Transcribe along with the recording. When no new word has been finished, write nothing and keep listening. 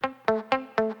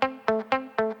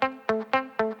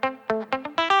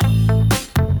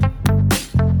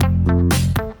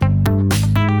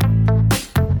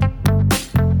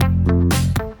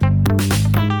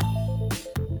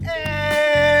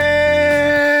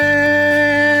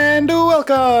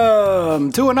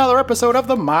Welcome to another episode of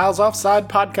the Miles Offside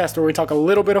podcast, where we talk a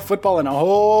little bit of football and a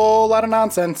whole lot of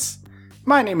nonsense.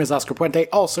 My name is Oscar Puente,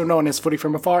 also known as Footy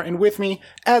From Afar, and with me,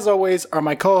 as always, are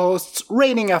my co-hosts,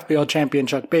 reigning FPL champion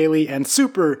Chuck Bailey and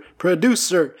super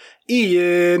producer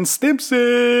Ian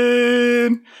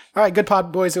Stimpson. All right, good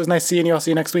pod, boys. It was nice seeing you. I'll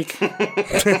see you next week.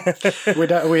 We're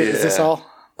done. Is this all?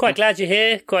 Quite glad you're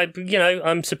here.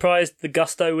 I'm surprised the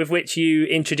gusto with which you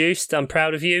introduced. I'm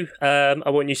proud of you. I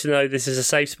want you to know this is a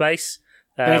safe space.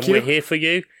 Thank you. We're here for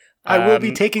you. I will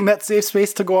be taking that safe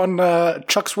space to go on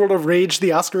Chuck's World of Rage,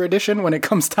 the Oscar edition, when it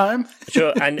comes time.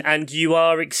 Sure, and you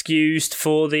are excused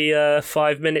for the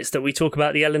 5 minutes that we talk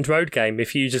about the Elland Road game.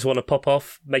 If you just want to pop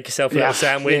off, make yourself a little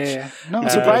sandwich. Yeah. No,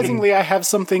 surprisingly, I have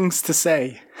some things to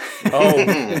say. Oh,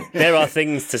 there are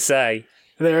things to say.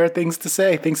 There are things to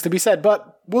say, things to be said,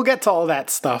 but we'll get to all that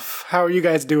stuff. How are you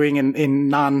guys doing in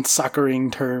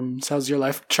non-soccering terms? How's your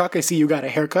life? Chuck, I see you got a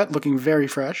haircut, looking very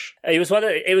fresh. It was one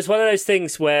of those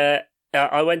things where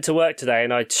I went to work today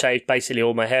and I'd shaved basically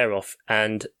all my hair off,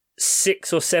 and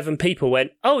 6 or 7 people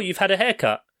went, "Oh, you've had a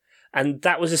haircut," and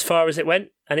that was as far as it went,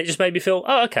 and it just made me feel,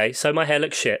 "Oh, okay, so my hair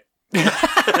looks shit."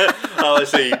 Oh, I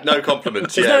see. No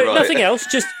compliments. There's nothing else.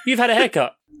 Just you've had a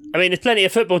haircut. I mean, there's plenty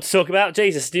of football to talk about.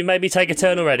 Jesus, you made me take a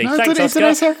turn already. No, Thanks, it's Oscar. a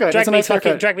nice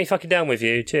haircut. Drag me fucking down with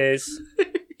you. Cheers.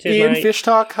 Cheers, Ian, mate. fish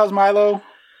talk. How's Milo?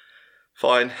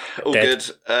 Fine. All Dead.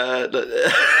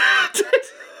 good.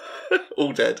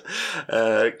 All dead.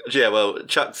 Well,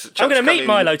 Chuck's I'm going to meet coming-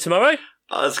 Milo tomorrow.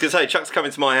 I was going to say, Chuck's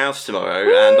coming to my house tomorrow,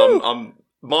 and I'm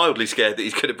mildly scared that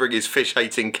he's going to bring his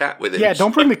fish-hating cat with him. Yeah,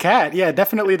 don't bring the cat. Yeah,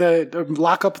 definitely the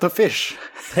lock up the fish.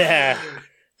 Yeah.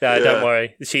 No, don't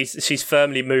worry. She's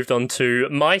firmly moved on to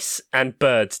mice and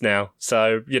birds now.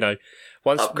 So,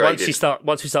 once we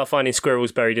start finding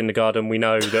squirrels buried in the garden, we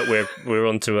know that we're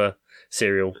onto a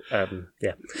cereal.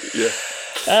 Yeah.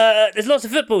 There's lots of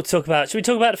football to talk about. Should we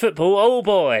talk about the football? Oh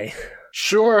boy.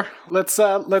 Sure. Let's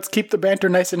keep the banter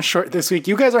nice and short this week.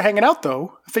 You guys are hanging out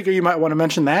though. I figure you might want to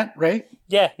mention that, right?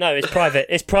 Yeah, no, it's private.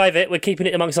 It's private. We're keeping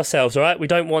it amongst ourselves, all right? We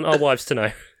don't want our wives to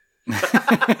know.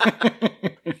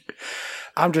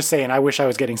 I'm just saying, I wish I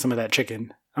was getting some of that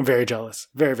chicken. I'm very jealous.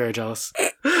 Very, very jealous.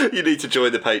 You need to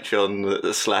join the Patreon,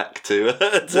 the Slack, to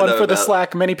One know for the about.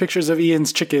 Slack, many pictures of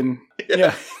Ian's chicken.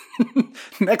 Yeah.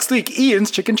 Next week,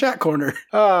 Ian's Chicken Chat Corner.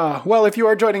 Well, if you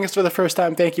are joining us for the first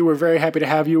time, thank you. We're very happy to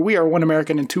have you. We are one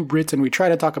American and 2 Brits, and we try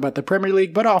to talk about the Premier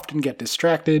League, but often get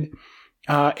distracted.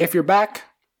 If you're back,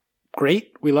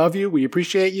 great. We love you. We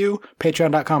appreciate you.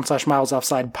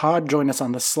 Patreon.com/MilesOffsidePod. Join us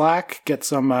on the Slack. Get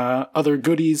some other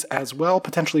goodies as well.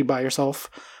 Potentially buy yourself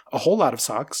a whole lot of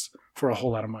socks for a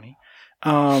whole lot of money.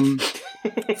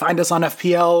 Find us on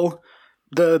FPL.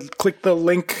 Click the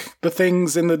link, the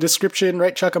things in the description.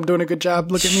 Right, Chuck? I'm doing a good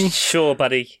job. Look at me. Sure,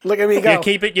 buddy. Look at me go.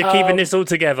 You're keeping this all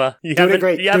together. You haven't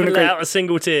let out a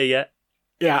single tear yet.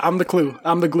 Yeah, I'm the clue.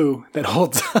 I'm the glue that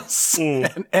holds us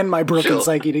and my broken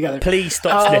psyche together. Please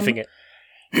stop sniffing it.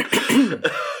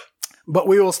 But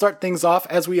we will start things off,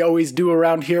 as we always do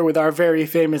around here, with our very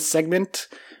famous segment.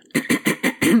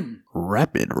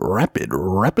 Rapid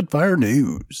fire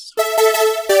news.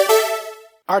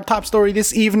 Our top story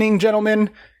this evening,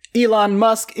 gentlemen. Elon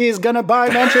Musk is gonna buy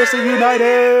Manchester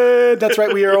United. That's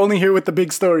right, we are only here with the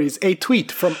big stories. A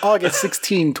tweet from August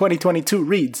 16, 2022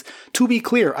 reads, "To be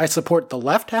clear, I support the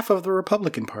left half of the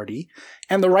Republican Party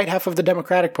and the right half of the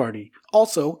Democratic Party.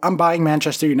 Also, I'm buying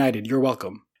Manchester United. You're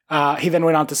welcome." He then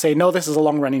went on to say, "No, this is a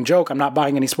long-running joke. I'm not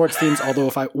buying any sports teams, although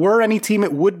if I were any team,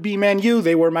 it would be Man U.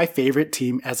 They were my favorite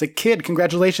team as a kid.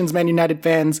 Congratulations, Man United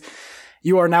fans.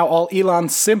 You are now all Elon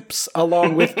simps,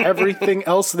 along with everything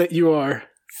else that you are."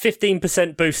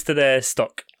 15% boost to their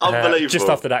stock. Unbelievable. Just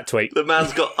after that tweet. The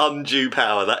man's got undue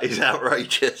power. That is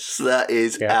outrageous. That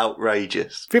is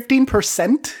outrageous.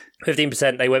 15%?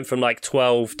 15%. They went from like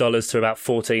 $12 to about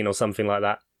 14 or something like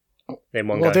that in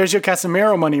one go. Well, there's your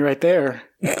Casemiro money right there.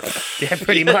 Yeah,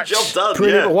 pretty much. Job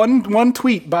done, One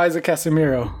tweet buys a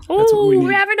Casemiro. That's what we need.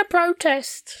 We're having a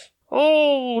protest.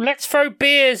 Oh, let's throw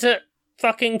beers at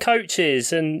fucking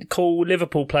coaches and call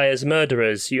Liverpool players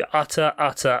murderers. You utter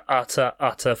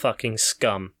fucking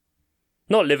scum.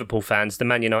 Not Liverpool fans, the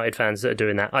Man United fans that are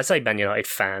doing that. I say Man United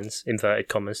fans, inverted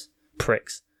commas.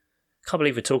 Pricks. Can't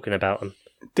believe we're talking about them.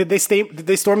 Did they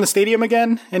storm the stadium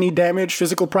again? Any damage,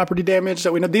 physical property damage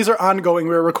that we know? These are ongoing.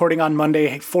 We were recording on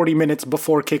Monday, 40 minutes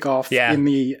before kickoff in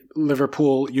the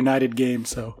Liverpool United game.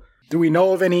 So, do we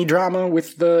know of any drama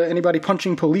with anybody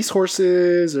punching police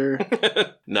horses or?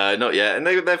 No, not yet. And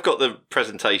they've got the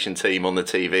presentation team on the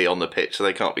TV on the pitch, so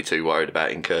they can't be too worried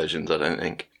about incursions, I don't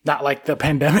think. Not like the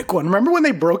pandemic one. Remember when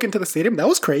they broke into the stadium? That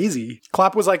was crazy.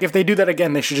 Klopp was like, if they do that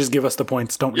again, they should just give us the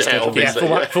points. Don't reschedule.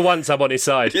 obviously. For once, I'm on his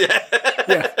side.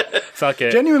 Yeah. Fuck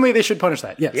it. Genuinely, they should punish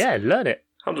that. Yes. Yeah, learn it.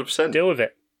 100%. Deal with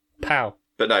it. Pow.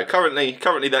 But no, currently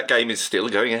that game is still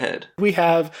going ahead. We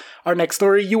have our next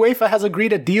story. UEFA has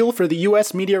agreed a deal for the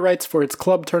US media rights for its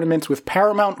club tournaments with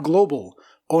Paramount Global,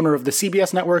 owner of the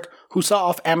CBS network, who saw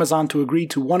off Amazon to agree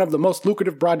to one of the most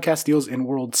lucrative broadcast deals in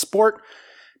world sport.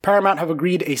 Paramount have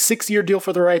agreed a 6-year deal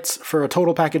for the rights for a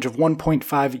total package of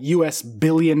 $1.5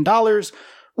 billion,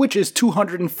 which is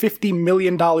 $250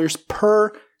 million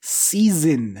per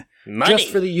season. Money. Just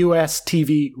for the US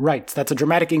TV rights. That's a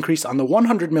dramatic increase on the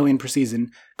 $100 million per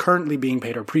season currently being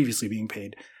paid or previously being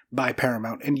paid by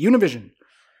Paramount and Univision.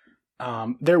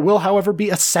 There will, however, be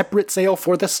a separate sale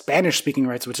for the Spanish-speaking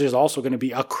rights, which is also going to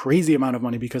be a crazy amount of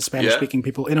money because Spanish-speaking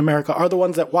people in America are the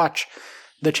ones that watch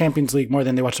the Champions League more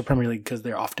than they watch the Premier League because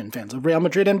they're often fans of Real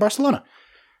Madrid and Barcelona.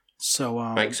 So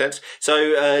makes sense.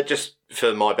 So just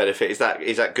for my benefit, is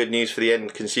that good news for the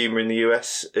end consumer in the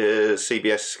US?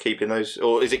 CBS keeping those,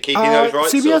 or is it keeping those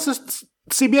rights?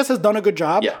 CBS has done a good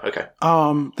job. Yeah. Okay.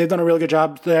 They've done a really good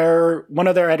job. One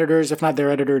of their editors, if not their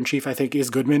editor in chief, I think,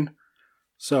 is Goodman.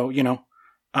 So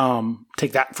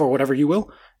take that for whatever you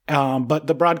will. But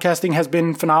the broadcasting has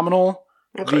been phenomenal.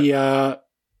 Okay.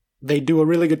 They do a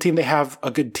really good team. They have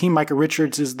a good team. Micah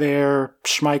Richards is there.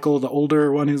 Schmeichel, the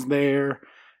older one, is there.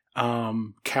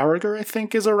 Carragher, I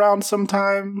think, is around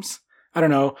sometimes. I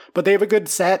don't know. But they have a good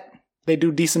set. They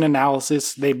do decent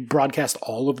analysis. They broadcast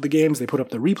all of the games. They put up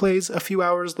the replays a few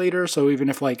hours later. So even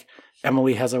if, like,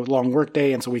 Emily has a long work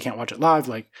day and so we can't watch it live,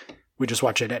 like, we just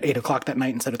watch it at 8 o'clock that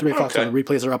night instead of 3 o'clock. Okay. So the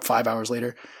replays are up 5 hours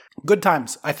later. Good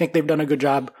times. I think they've done a good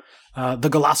job. The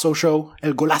Golazo show,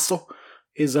 El Golazo,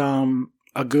 is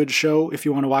a good show if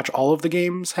you want to watch all of the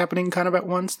games happening kind of at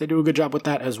once. They do a good job with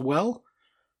that as well.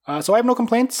 So I have no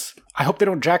complaints. I hope they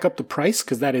don't jack up the price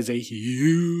because that is a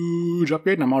huge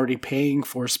upgrade. And I'm already paying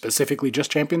for specifically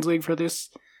just Champions League for this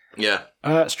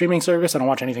streaming service. I don't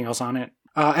watch anything else on it.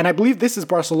 And I believe this is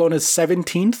Barcelona's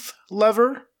 17th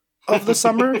lever of the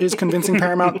summer is convincing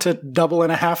Paramount to double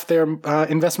and a half their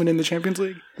investment in the Champions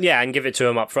League. Yeah, and give it to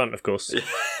them up front, of course.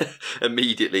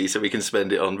 Immediately, so we can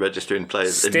spend it on registering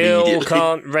players. Still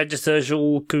can't register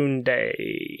Jules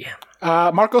Koundé.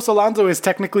 Marcos Alonso is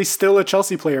technically still a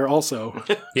Chelsea player also.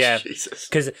 Yeah,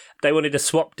 because they wanted a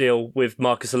swap deal with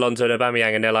Marcos Alonso and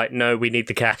Aubameyang, and they're like, no, we need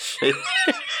the cash.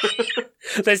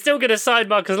 They're still going to sign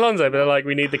Marcos Alonso, but they're like,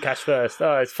 we need the cash first.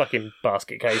 Oh, it's fucking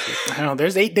basket cases. I don't know,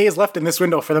 there's 8 days left in this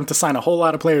window for them to sign a whole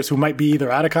lot of players who might be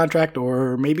either out of contract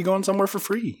or maybe going somewhere for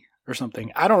free or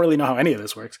something. I don't really know how any of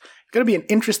this works. It's going to be an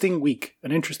interesting week.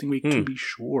 To be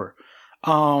sure.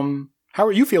 How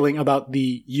are you feeling about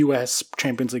the U.S.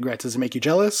 Champions League rights? Does it make you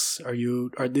jealous?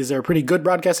 Is there a pretty good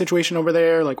broadcast situation over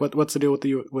there? Like, what's the deal with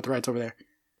the rights over there?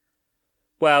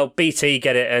 Well, BT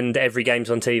get it, and every game's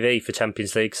on TV for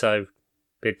Champions League, so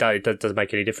it doesn't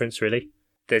make any difference, really.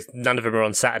 None of them are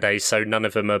on Saturdays, so none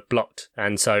of them are blocked,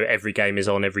 and so every game is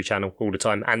on every channel all the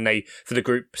time. And for the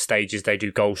group stages, they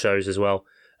do goal shows as well,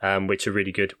 which are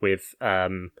really good with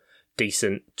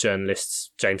decent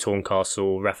journalists, James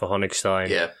Horncastle, Rafa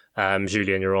Honigstein,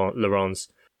 Julien Laurens.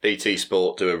 BT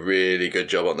Sport do a really good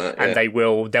job on that. And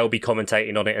they'll be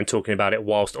commentating on it and talking about it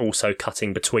whilst also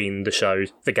cutting between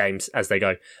the games as they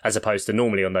go, as opposed to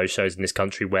normally on those shows in this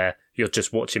country where you're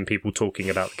just watching people talking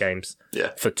about the games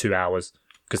for 2 hours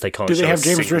because they can't. Do they have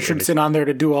James Richardson on there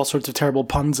to do all sorts of terrible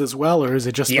puns as well, or is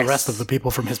it just the rest of the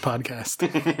people from his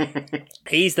podcast?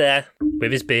 He's there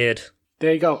with his beard.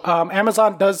 There you go.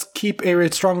 Amazon does keep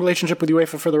a strong relationship with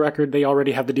UEFA for the record. They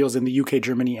already have the deals in the UK,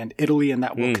 Germany, and Italy, and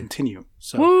that will continue.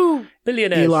 So, woo!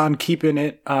 Billionaires. Elon keeping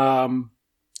it.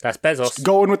 That's Bezos.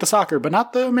 Going with the soccer, but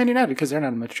not the Man United, because they're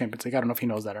not in the Champions League. I don't know if he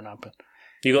knows that or not. But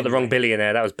you got the wrong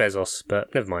billionaire. That was Bezos,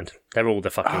 but never mind. They're all the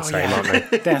fucking same,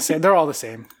 aren't they? They're all the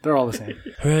same.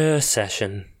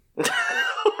 Recession.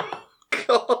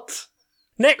 God.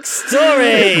 Next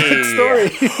story!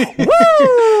 Woo!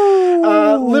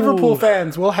 Liverpool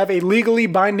fans will have a legally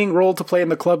binding role to play in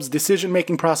the club's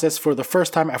decision-making process for the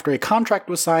first time after a contract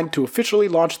was signed to officially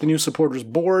launch the new supporters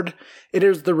board. It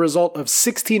is the result of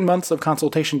 16 months of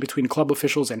consultation between club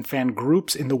officials and fan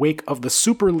groups in the wake of the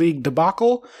Super League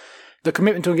debacle. The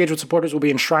commitment to engage with supporters will be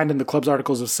enshrined in the club's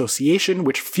Articles of Association,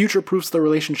 which future-proofs the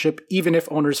relationship even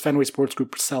if owners Fenway Sports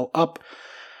Group sell up.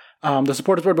 The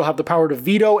supporters board will have the power to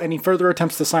veto any further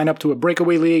attempts to sign up to a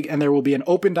breakaway league, and there will be an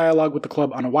open dialogue with the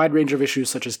club on a wide range of issues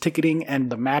such as ticketing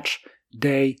and the match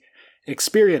day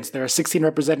experience. There are 16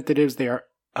 representatives. They are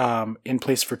in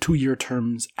place for 2-year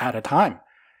terms at a time.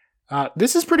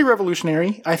 This is pretty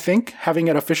revolutionary, I think, having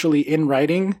it officially in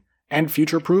writing and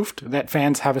future-proofed that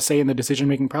fans have a say in the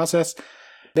decision-making process.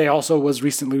 We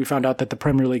found out that the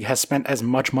Premier League has spent as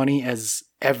much money as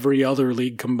every other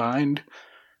league combined.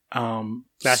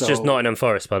 That's just Nottingham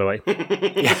Forest, by the way.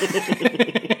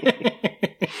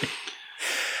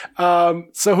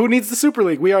 So who needs the Super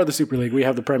League? We are the Super League. We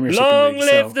have the Premier Super League. Long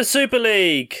live the Super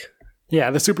League!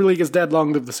 Yeah, the Super League is dead.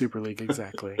 Long live the Super League.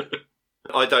 Exactly.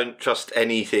 I don't trust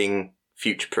anything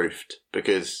future-proofed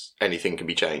because anything can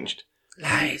be changed.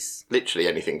 Lies. Literally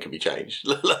anything can be changed.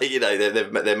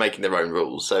 They're making their own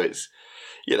rules, so it's,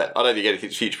 I don't think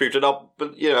anything's future-proofed, and I'll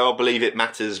believe it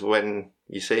matters when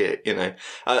you see it.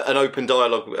 An open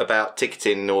dialogue about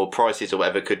ticketing or prices or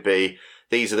whatever could be,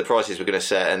 these are the prices we're going to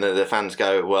set, and the fans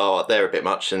go, well, they're a bit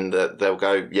much, and they'll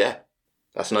go, yeah,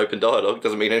 that's an open dialogue.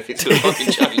 Doesn't mean anything's going to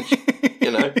fucking change.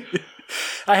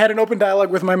 I had an open dialogue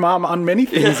with my mom on many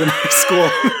things in high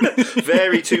school.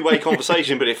 Very two-way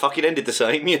conversation, but it fucking ended the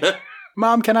same,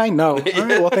 Mom, can I? No. All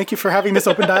right, well, thank you for having this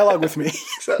open dialogue with me.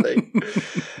 Exactly.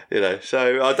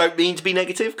 So I don't mean to be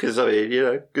negative because,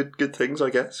 good things, I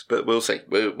guess, but we'll see.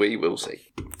 We will see.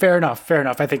 Fair enough.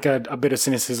 I think a bit of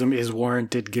cynicism is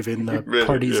warranted given the really,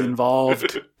 parties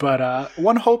involved. But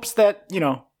one hopes that,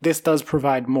 this does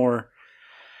provide more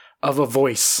of a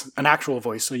voice, an actual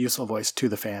voice, a useful voice to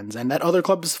the fans, and that other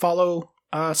clubs follow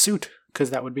suit,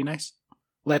 because that would be nice.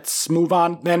 Let's move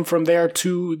on then from there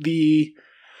to the...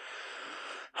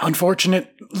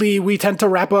 Unfortunately, we tend to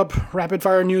wrap up rapid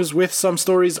fire news with some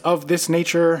stories of this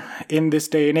nature in this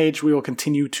day and age. We will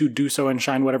continue to do so and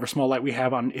shine whatever small light we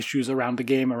have on issues around the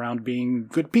game, around being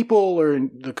good people or in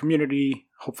the community,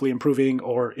 hopefully improving,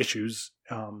 or issues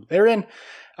therein.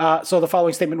 So the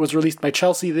following statement was released by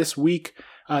Chelsea this week.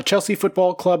 Chelsea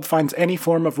Football Club finds any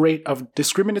form of rate of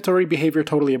discriminatory behavior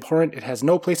totally abhorrent. It has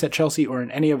no place at Chelsea or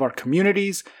in any of our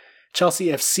communities. Chelsea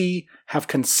FC have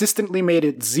consistently made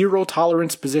its zero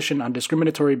tolerance position on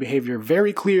discriminatory behavior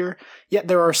very clear, yet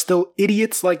there are still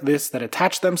idiots like this that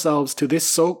attach themselves to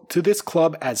this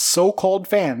club as so-called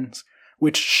fans,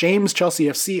 which shames Chelsea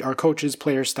FC, our coaches,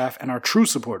 players, staff, and our true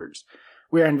supporters.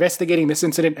 We are investigating this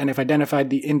incident, and if identified,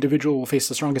 the individual will face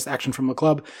the strongest action from the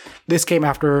club. This came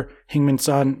after Heung-min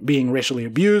Son being racially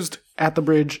abused at the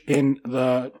Bridge in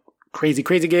the crazy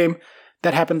game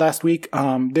that happened last week.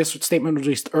 This statement was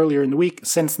released earlier in the week.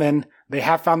 Since then, they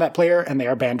have found that player, and they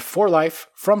are banned for life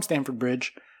from Stamford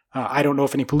Bridge. I don't know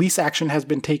if any police action has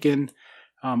been taken,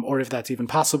 or if that's even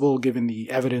possible given the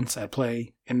evidence at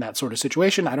play in that sort of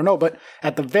situation. I don't know, but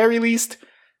at the very least,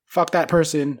 fuck that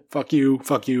person, fuck you,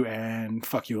 and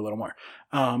fuck you a little more.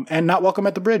 And not welcome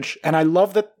at the Bridge. And I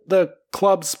love that the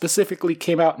club specifically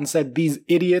came out and said these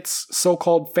idiots,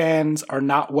 so-called fans, are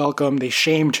not welcome. They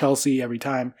shame Chelsea every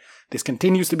time. This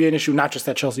continues to be an issue, not just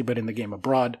at Chelsea, but in the game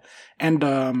abroad.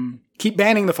 And keep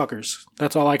banning the fuckers.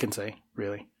 That's all I can say,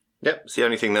 really. Yep, it's the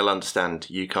only thing they'll understand.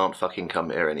 You can't fucking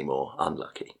come here anymore.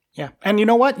 Unlucky. Yeah, and you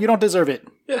know what? You don't deserve it.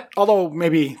 Yeah. Although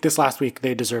maybe this last week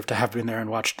they deserve to have been there and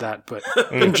watched that, but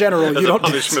in general, you don't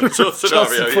deserve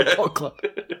Chelsea Football Club.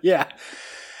 Yeah.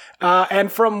 And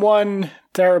from one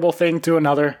terrible thing to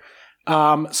another,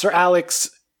 Sir Alex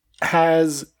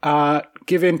has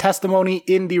given testimony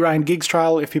in the Ryan Giggs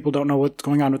trial. If people don't know what's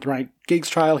going on with the Ryan Giggs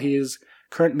trial, he is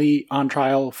currently on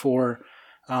trial for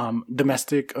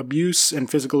domestic abuse and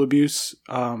physical abuse,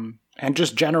 and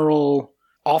just general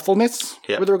awfulness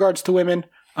with regards to women.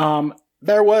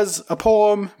 There was a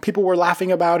poem. People were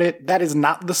laughing about it. That is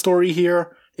not the story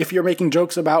here. If you're making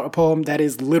jokes about a poem, that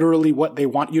is literally what they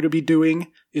want you to be doing,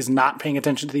 is not paying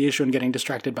attention to the issue and getting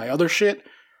distracted by other shit.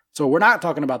 So we're not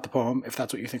talking about the poem, if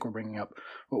that's what you think we're bringing up.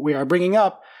 What we are bringing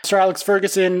up, Sir Alex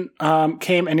Ferguson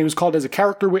came and he was called as a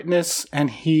character witness,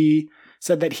 and he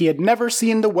said that he had never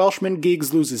seen the Welshman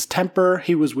Giggs lose his temper.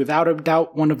 He was without a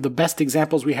doubt one of the best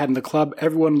examples we had in the club.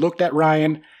 Everyone looked at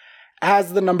Ryan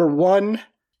as the number one.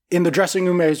 In the dressing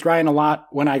room, I used Ryan a lot.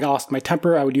 When I lost my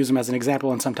temper, I would use him as an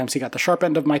example, and sometimes he got the sharp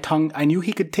end of my tongue. I knew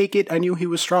he could take it. I knew he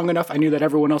was strong enough. I knew that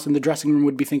everyone else in the dressing room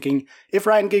would be thinking, if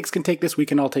Ryan Giggs can take this, we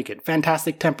can all take it.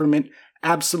 Fantastic temperament.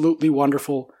 Absolutely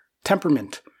wonderful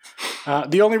temperament.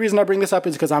 The only reason I bring this up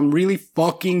is because I'm really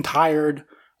fucking tired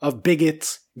of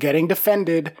bigots getting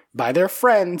defended by their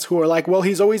friends who are like, well,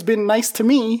 he's always been nice to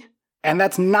me, and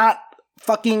that's not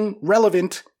fucking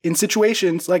relevant in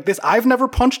situations like this. I've never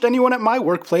punched anyone at my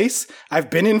workplace. I've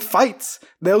been in fights.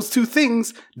 Those two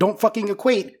things don't fucking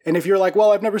equate. And if you're like,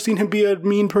 well, I've never seen him be a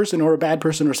mean person or a bad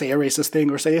person or say a racist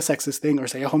thing or say a sexist thing or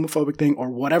say a homophobic thing or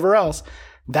whatever else,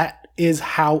 that is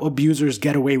how abusers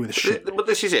get away with shit. But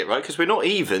this is it, right? Because we're not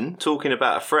even talking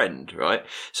about a friend, right?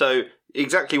 So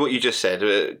exactly what you just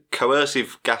said.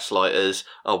 Coercive gaslighters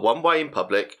are one way in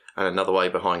public and another way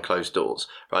behind closed doors,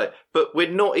 right? But we're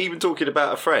not even talking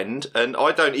about a friend, and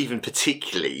I don't even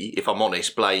particularly, if I'm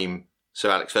honest, blame Sir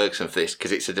Alex Ferguson for this,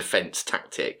 because it's a defence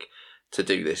tactic to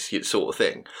do this sort of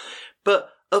thing. But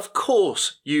of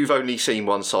course you've only seen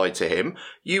one side to him.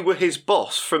 You were his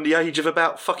boss from the age of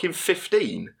about fucking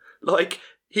 15. Like,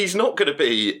 he's not going to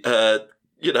be,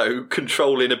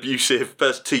 controlling, abusive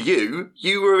person to you.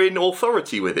 You were in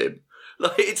authority with him.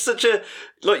 Like, it's such a,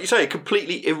 like you say, a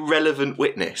completely irrelevant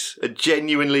witness. A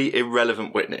genuinely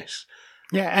irrelevant witness.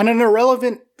 Yeah, and an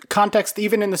irrelevant context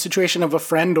even in the situation of a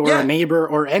friend or a neighbor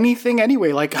or anything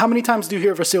anyway. Like, how many times do you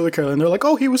hear of a serial killer and they're like,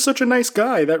 oh, he was such a nice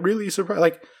guy. That really surprised.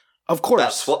 Like, of course.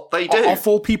 That's what they do.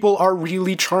 Awful people are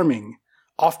really charming.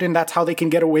 Often that's how they can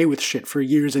get away with shit for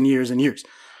years and years and years.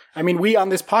 I mean, we on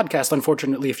this podcast,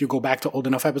 unfortunately, if you go back to old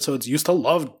enough episodes, used to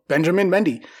love Benjamin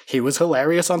Mendy. He was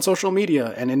hilarious on social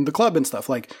media and in the club and stuff.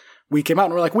 Like, we came out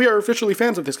and we're like, we are officially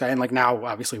fans of this guy. And like, now,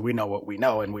 obviously, we know what we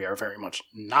know and we are very much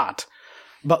not.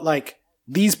 But like,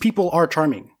 these people are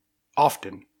charming.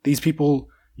 Often. These people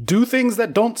do things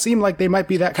that don't seem like they might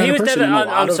be that kind of person.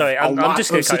 I'm sorry, I'm just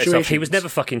going to cut this off. He was never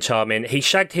fucking charming. He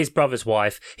shagged his brother's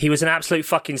wife. He was an absolute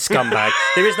fucking scumbag.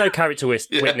 There is no character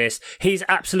witness. He's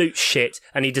absolute shit,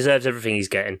 and he deserves everything he's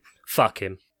getting. Fuck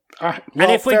him. Well,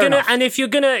 and if you're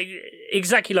gonna,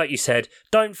 exactly like you said,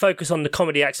 don't focus on the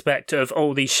comedy aspect of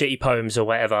all these shitty poems or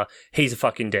whatever. He's a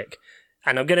fucking dick.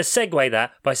 And I'm going to segue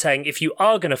that by saying, if you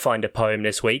are going to find a poem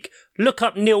this week, look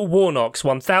up Neil Warnock's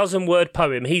 1,000-word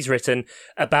poem he's written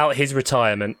about his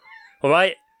retirement. All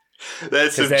right?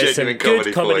 There's some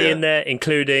good comedy in there,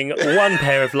 including one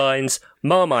pair of lines.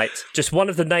 Marmite, just one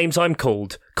of the names I'm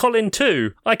called. Colin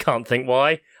too, I can't think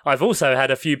why. I've also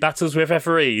had a few battles with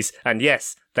referees, and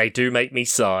yes, they do make me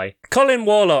sigh. Colin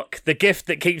Warlock, the gift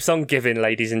that keeps on giving,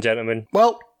 ladies and gentlemen.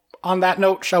 Well, on that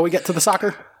note, shall we get to the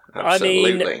soccer?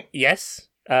 Absolutely. I mean, yes.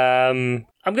 I'm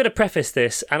going to preface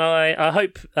this, and I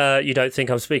hope you don't think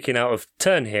I'm speaking out of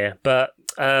turn here, but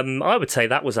I would say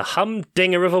that was a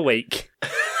humdinger of a week.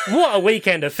 What a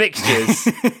weekend of fixtures.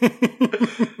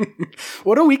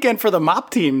 What a weekend for the mop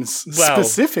teams,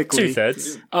 specifically.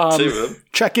 2/3. Two of them.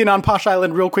 Check in on Posh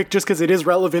Island real quick, just because it is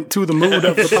relevant to the mood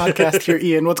of the podcast here,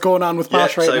 Ian. What's going on with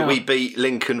Posh right now? So we beat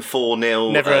Lincoln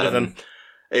 4-0. Never heard of them.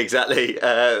 Exactly.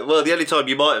 Well, the only time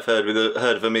you might have heard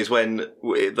of them is when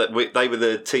they were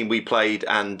the team we played,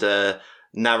 and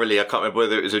narrowly, I can't remember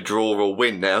whether it was a draw or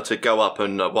win now, to go up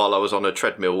and while I was on a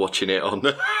treadmill watching it on.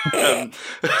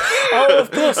 Oh,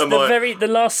 of course, the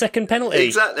last second penalty.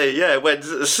 Exactly. Yeah, when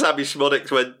Sammy Schmodix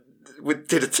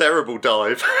did a terrible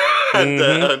dive and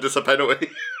earned us a penalty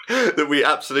that we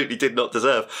absolutely did not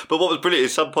deserve. But what was brilliant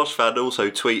is some Posh fan also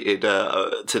tweeted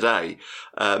today.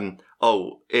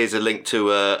 Here's a link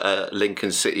to a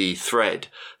Lincoln City thread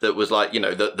that was like,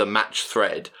 the match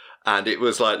thread. And it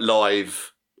was like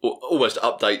live, almost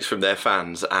updates from their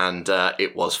fans. And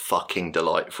it was fucking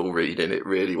delightful reading. It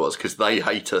really was, because they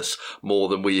hate us more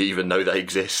than we even know they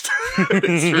exist.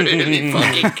 It's really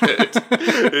fucking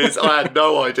good. I had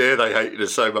no idea they hated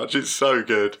us so much. It's so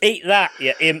good. Eat that,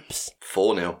 you imps.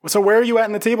 4-0. So where are you at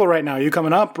in the table right now? Are you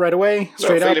coming up right away?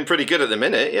 Straight up? Feeling pretty good at the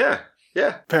minute, yeah.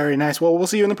 Yeah. Very nice. Well, we'll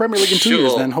see you in the Premier League in 2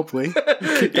 years then, hopefully.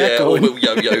 Keep that going. We'll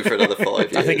yo-yo for another 5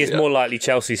 years. I think it's more likely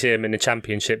Chelsea see him in the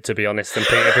Championship, to be honest, than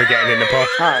Peterborough getting in the pot.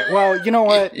 All right. Well, you know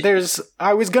what?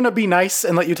 I was going to be nice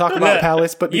and let you talk about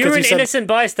Palace, but because you're an innocent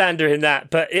bystander in that,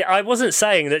 but I wasn't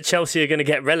saying that Chelsea are going to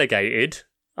get relegated.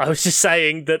 I was just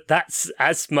saying that that's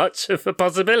as much of a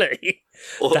possibility.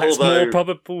 That's more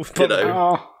probable.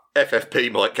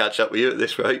 FFP might catch up with you at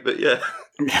this rate, but yeah.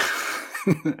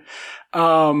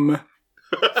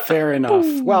 Fair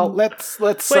enough. Well, let's.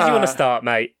 Where do you want to start,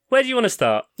 mate? Where do you want to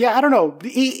start? Yeah, I don't know.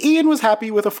 Ian was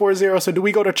happy with a 4-0, so do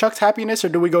we go to Chuck's happiness or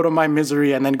do we go to my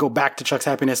misery and then go back to Chuck's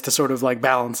happiness to sort of like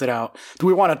balance it out? Do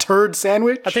we want a turd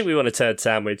sandwich? I think we want a turd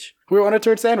sandwich. We want a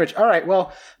turd sandwich. All right,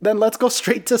 well, then let's go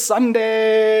straight to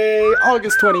Sunday,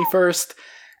 August 21st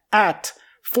at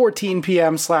 14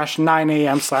 p.m. /9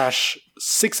 a.m.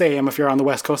 /6 a.m. if you're on the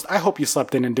West Coast. I hope you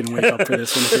slept in and didn't wake up for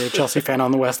this one if you're a Chelsea fan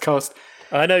on the West Coast.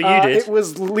 I know you did. It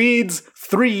was Leeds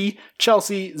 3,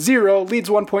 Chelsea 0. Leeds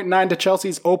 1.9 to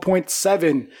Chelsea's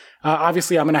 0.7.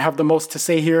 Obviously, I'm going to have the most to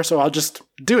say here, so I'll just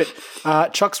do it.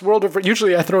 Chuck's World of...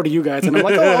 Usually I throw to you guys, and I'm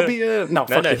like, I'll be... No,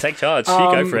 take charge. You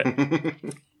go for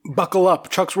it. Buckle up.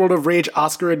 Chuck's World of Rage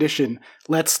Oscar edition.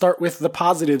 Let's start with the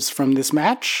positives from this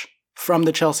match, from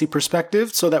the Chelsea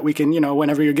perspective, so that we can,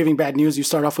 whenever you're giving bad news, you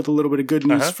start off with a little bit of good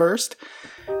news first.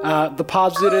 The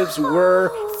positives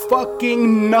were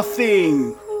fucking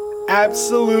nothing.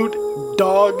 Absolute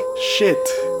dog shit.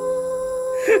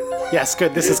 Yes,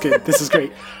 good. This is good. This is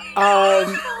great.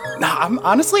 I'm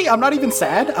not even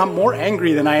sad. I'm more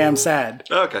angry than I am sad.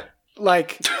 Okay.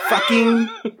 Like, fucking,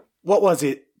 what was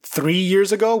it? 3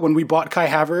 years ago when we bought Kai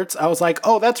Havertz, I was like,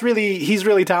 oh, he's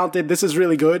really talented. This is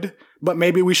really good. But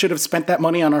maybe we should have spent that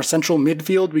money on our central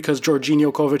midfield because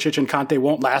Jorginho, Kovacic, and Conte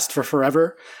won't last for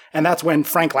forever. And that's when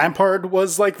Frank Lampard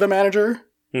was like the manager.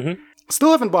 Mm-hmm.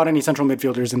 Still haven't bought any central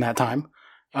midfielders in that time.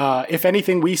 If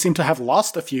anything, we seem to have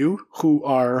lost a few who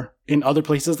are in other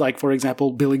places, like, for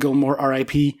example, Billy Gilmore,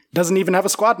 RIP, doesn't even have a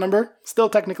squad number. Still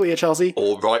technically at Chelsea.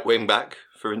 Or right wing back,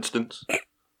 for instance.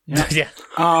 Yeah.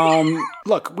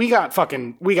 Look, we got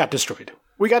destroyed.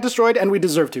 We got destroyed and we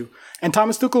deserve to. And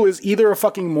Thomas Tuchel is either a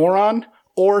fucking moron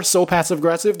or so passive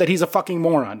aggressive that he's a fucking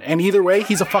moron. And either way,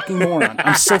 he's a fucking moron.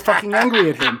 I'm so fucking angry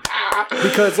at him.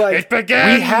 Because, like,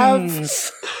 we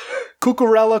have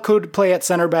Cucurella could play at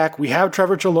center back. We have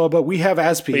Trevor Chalobah. We have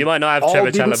Aspi. Well, you might not have all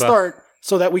Trevor didn't Chalobah. Start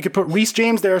so that we could put Reece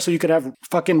James there so you could have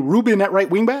fucking Ruben at right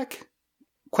wing back?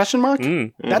 Question mark?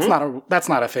 That's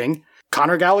not a thing.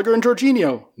 Conor Gallagher and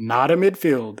Jorginho, not a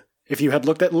midfield. If you had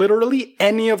looked at literally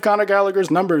any of Conor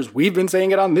Gallagher's numbers, we've been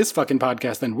saying it on this fucking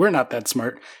podcast, and we're not that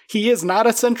smart. He is not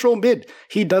a central mid.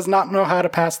 He does not know how to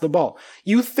pass the ball.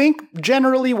 You think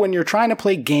generally when you're trying to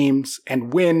play games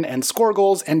and win and score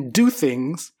goals and do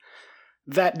things,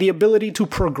 that the ability to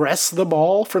progress the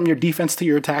ball from your defense to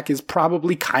your attack is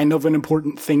probably kind of an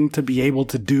important thing to be able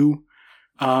to do.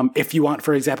 If you want,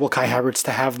 for example, Kai Havertz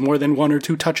to have more than 1 or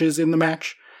 2 touches in the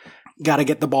match, got to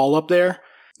get the ball up there.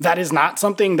 That is not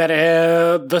something that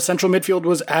the central midfield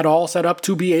was at all set up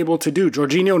to be able to do.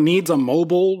 Jorginho needs a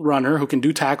mobile runner who can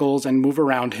do tackles and move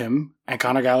around him. And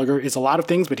Conor Gallagher is a lot of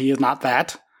things, but he is not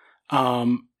that.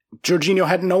 Jorginho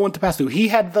had no one to pass to. He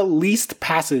had the least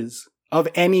passes of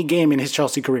any game in his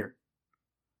Chelsea career.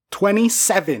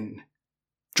 27.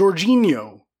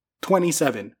 Jorginho,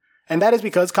 27. And that is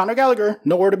because Conor Gallagher,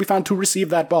 nowhere to be found to receive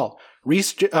that ball.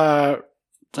 I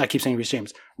keep saying Reece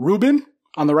James. Ruben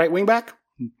on the right wing back.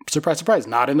 Surprise, surprise,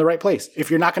 not in the right place. If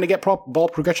you're not going to get ball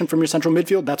progression from your central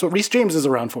midfield, that's what Reece James is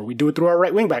around for. We do it through our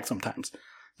right wing back sometimes.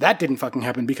 That didn't fucking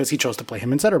happen because he chose to play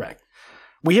him in center back.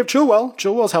 We have Chilwell.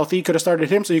 Chilwell's healthy. You could have started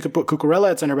him so you could put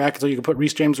Cucurella at center back so you could put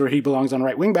Reece James where he belongs on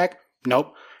right wing back.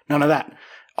 Nope, none of that.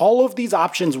 All of these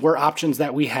options were options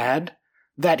that we had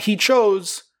that he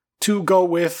chose to go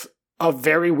with a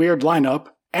very weird lineup.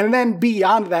 And then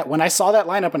beyond that, when I saw that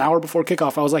lineup an hour before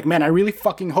kickoff, I was like, man, I really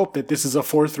fucking hope that this is a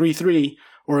 4-3-3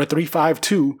 or a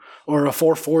 3-5-2 or a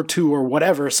 4-4-2 or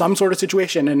whatever, some sort of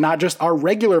situation, and not just our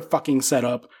regular fucking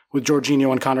setup with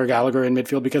Jorginho and Conor Gallagher in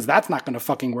midfield, because that's not going to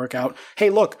fucking work out. Hey,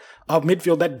 look, a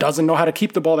midfield that doesn't know how to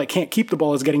keep the ball, that can't keep the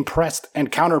ball, is getting pressed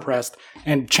and counter-pressed,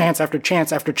 and chance after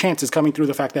chance after chance is coming through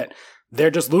the fact that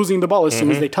they're just losing the ball as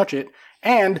soon as they touch it.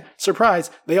 And, surprise,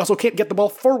 they also can't get the ball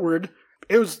forward.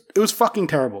 It was fucking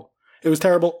terrible. It was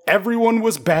terrible. Everyone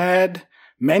was bad.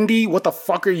 Mendy, what the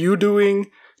fuck are you doing?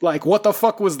 Like, what the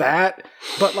fuck was that?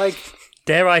 But, like...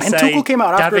 Dare I say... And Tuchel came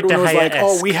out after it and was like, Gea-esque.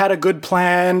 oh, we had a good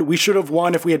plan. We should have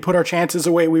won if we had put our chances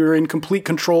away. We were in complete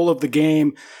control of the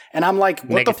game. And I'm like,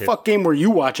 what the fuck game were you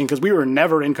watching? Because we were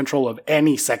never in control of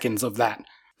any seconds of that.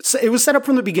 So it was set up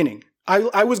from the beginning.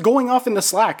 I was going off in the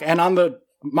Slack and on the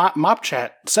mop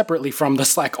chat separately from the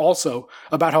Slack also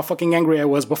about how fucking angry I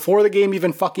was before the game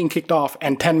even fucking kicked off,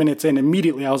 and 10 minutes in,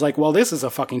 immediately I was like, well, this is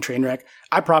a fucking train wreck.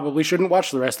 I probably shouldn't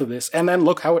watch the rest of this. And then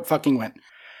look how it fucking went.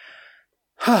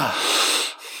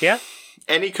 Yeah?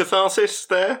 Any catharsis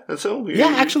there at all?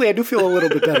 Yeah, actually, I do feel a little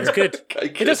bit better. It's good. Okay,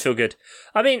 It does feel good.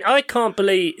 I mean, I can't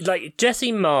believe, like,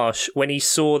 Jesse Marsh, when he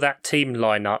saw that team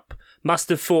lineup, must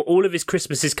have thought all of his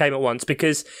Christmases came at once,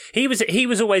 because he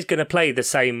was always going to play the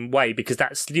same way, because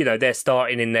that's, you know, they're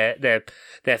starting in their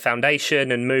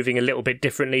foundation and moving a little bit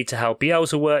differently to how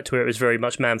Bielsa worked, where it was very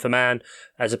much man for man,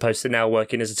 as opposed to now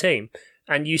working as a team.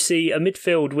 And you see a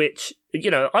midfield which, you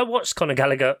know, I watched Conor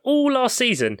Gallagher all last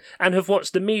season and have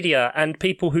watched the media and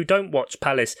people who don't watch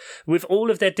Palace with all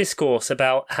of their discourse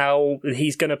about how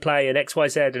he's going to play an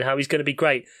XYZ and how he's going to be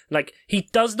great. Like, he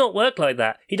does not work like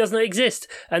that. He does not exist.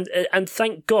 And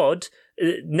thank God,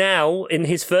 now in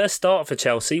his first start for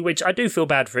Chelsea, which I do feel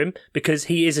bad for him because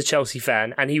he is a Chelsea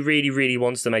fan and he really, really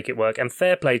wants to make it work, and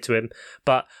fair play to him.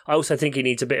 But I also think he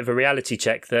needs a bit of a reality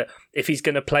check that if he's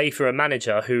going to play for a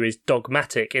manager who is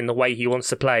dogmatic in the way he wants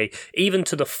to play, even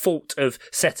to the fault of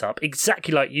setup,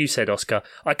 exactly like you said, Oscar,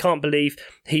 I can't believe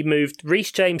he moved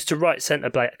Reece James to right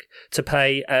centre back to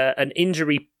play an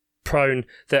injury prone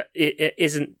that it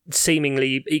isn't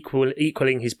seemingly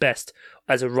equaling his best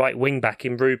as a right wing back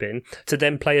in Rubin, to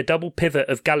then play a double pivot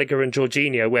of Gallagher and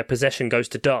Jorginho where possession goes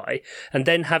to die, and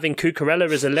then having Cucurella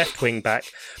as a left wing back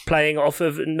playing off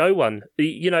of no one.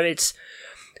 It's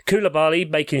Koulibaly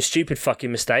making stupid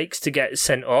fucking mistakes to get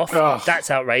sent off. Ugh. That's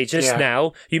outrageous. Yeah.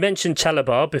 Now, you mentioned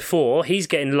Chalobah before. He's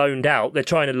getting loaned out. They're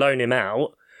trying to loan him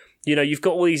out. You've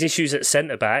got all these issues at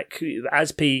centre-back.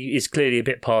 Aspi is clearly a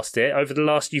bit past it. Over the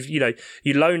last, you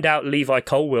loaned out Levi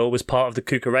Colwill was part of the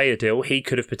Cucurella deal. He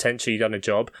could have potentially done a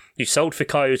job. You sold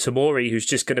Fikayo Tomori, who's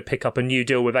just going to pick up a new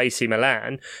deal with AC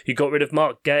Milan. You got rid of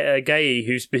Mark Gay,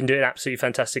 who's been doing absolutely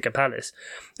fantastic at Palace.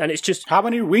 And it's just... How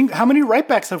many right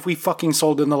backs have we fucking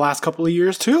sold in the last couple of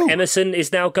years too? Emerson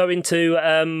is now going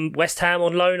to West Ham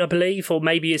on loan, I believe, or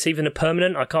maybe it's even a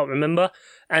permanent. I can't remember.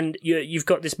 And you've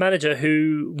got this manager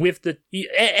who,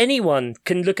 anyone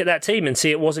can look at that team and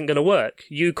see it wasn't going to work.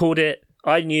 You called it,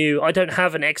 I don't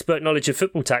have an expert knowledge of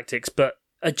football tactics, but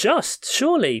adjust,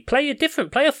 surely. Play a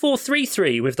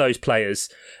 4-3-3 with those players.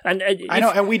 And I know,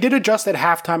 and we did adjust at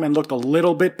halftime and looked a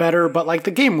little bit better, but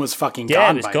the game was fucking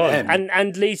gone. It was by gone. then.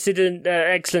 And Leeds did an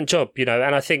excellent job, and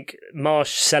I think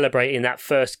Marsh celebrating that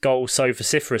first goal so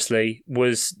vociferously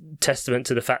was testament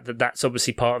to the fact that that's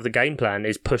obviously part of the game plan,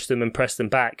 is push them and press them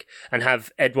back and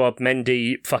have Edouard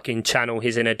Mendy fucking channel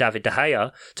his inner David De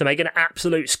Gea to make an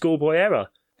absolute schoolboy error.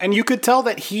 And you could tell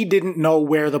that he didn't know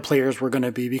where the players were going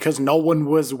to be because no one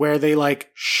was where they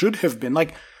should have been.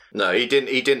 No, he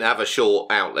didn't have a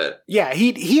short outlet. Yeah,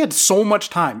 he had so much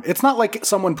time. It's not like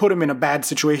someone put him in a bad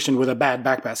situation with a bad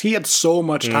back pass. He had so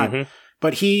much time. Mm-hmm.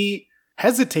 But he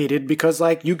hesitated because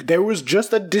there was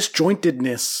just a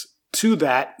disjointedness to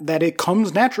that it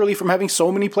comes naturally from having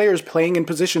so many players playing in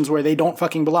positions where they don't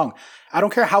fucking belong. I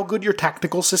don't care how good your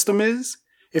tactical system is.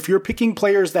 If you're picking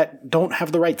players that don't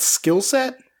have the right skill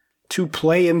set to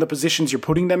play in the positions you're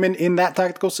putting them in that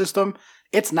tactical system,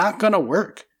 it's not gonna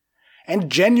work. And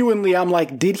genuinely, I'm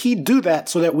like, did he do that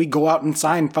so that we go out and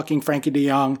sign fucking Frankie de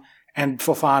Jong and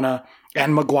Fofana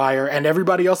and Maguire and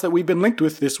everybody else that we've been linked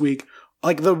with this week?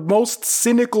 The most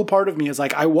cynical part of me is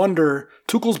I wonder,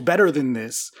 Tuchel's better than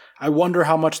this. I wonder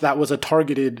how much that was a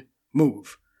targeted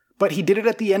move. But he did it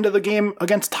at the end of the game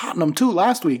against Tottenham too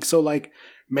last week. So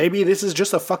maybe this is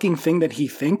just a fucking thing that he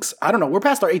thinks. I don't know. We're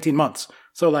past our 18 months.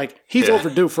 So he's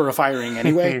overdue for a firing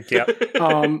anyway. Yeah.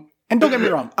 And don't get me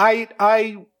wrong.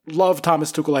 I love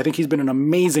Thomas Tuchel. I think he's been an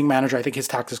amazing manager. I think his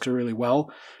tactics are really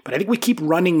well. But I think we keep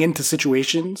running into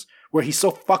situations where he's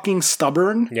so fucking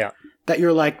stubborn that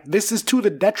you're this is to the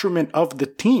detriment of the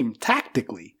team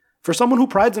tactically. For someone who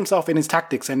prides himself in his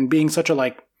tactics and being such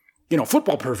a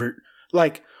football pervert,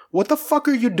 what the fuck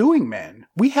are you doing, man?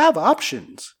 We have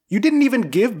options. You didn't even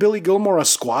give Billy Gilmore a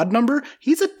squad number.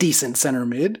 He's a decent center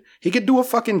mid. He could do a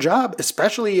fucking job,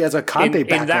 especially as a Conte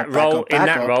backup. In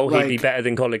that role, he'd be better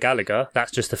than Conor Gallagher.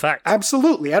 That's just a fact.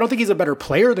 Absolutely. I don't think he's a better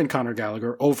player than Conor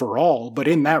Gallagher overall, but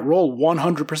in that role,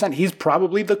 100%, he's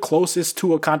probably the closest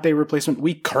to a Conte replacement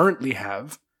we currently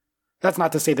have. That's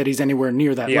not to say that he's anywhere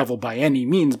near that level by any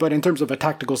means, but in terms of a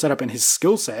tactical setup and his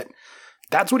skill set,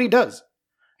 that's what he does.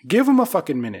 Give him a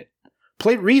fucking minute.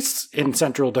 Play Reece in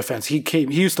central defense. He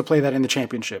used to play that in the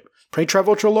championship. Play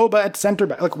Trevoh Chalobah at center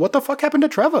back. What the fuck happened to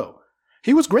Trevoh?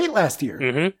 He was great last year.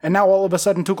 Mm-hmm. And now all of a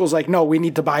sudden Tuchel's no, we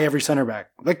need to buy every center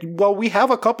back. We have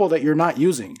a couple that you're not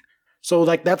using.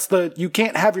 So you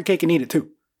can't have your cake and eat it too.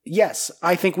 Yes,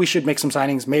 I think we should make some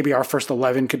signings. Maybe our first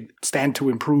 11 could stand to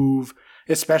improve,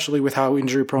 especially with how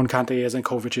injury prone Conte is and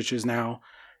Kovacic is now.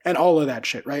 And all of that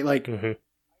shit, right? Mm-hmm.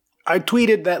 I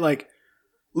tweeted that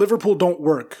Liverpool don't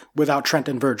work without Trent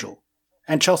and Virgil,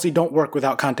 and Chelsea don't work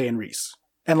without Conte and Reece.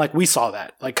 And we saw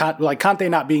that. Conte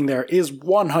not being there is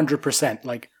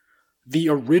 100% the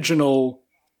original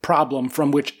problem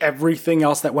from which everything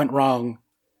else that went wrong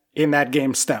in that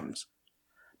game stems.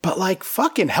 But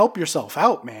fucking help yourself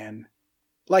out, man.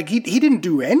 He didn't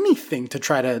do anything to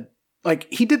try to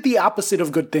he did the opposite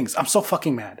of good things. I'm so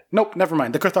fucking mad. Nope, never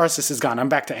mind. The catharsis is gone. I'm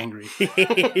back to angry.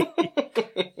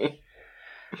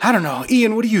 I don't know.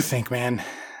 Ian, what do you think, man?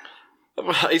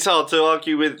 It's hard to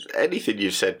argue with anything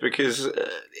you've said because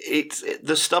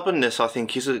the stubbornness, I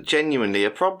think, is genuinely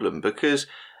a problem. Because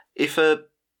if a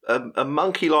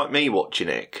monkey like me watching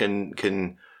it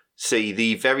can see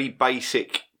the very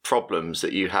basic problems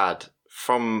that you had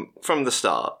from the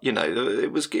start,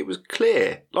 it was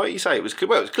clear. Like you say, it was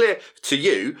clear to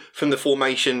you from the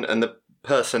formation and the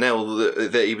personnel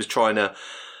that he was trying to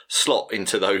slot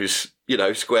into those,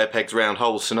 square pegs, round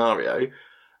holes scenario.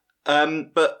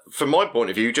 But from my point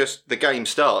of view, just the game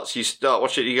starts, you start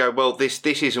watching it, you go, well, this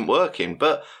isn't working.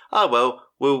 But,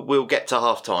 we'll get to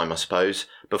half time, I suppose.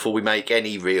 before we make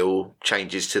any real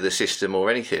changes to the system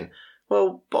or anything.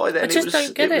 Well, by then I just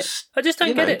don't get it. I just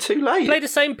don't get it. Too late. Play the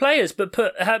same players, but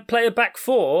play a back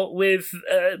four with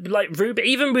like Ruben,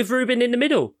 even with Ruben in the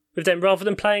middle with them, rather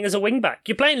than playing as a wing back.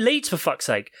 You're playing Leeds, for fuck's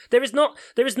sake. There is not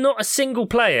a single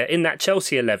player in that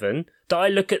Chelsea 11 that I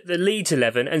look at the Leeds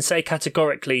 11 and say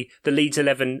categorically the Leeds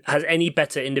 11 has any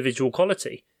better individual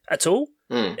quality at all.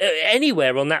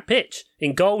 Anywhere on that pitch.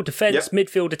 In goal, defence,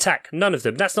 midfield, attack. None of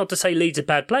them. That's not to say Leeds are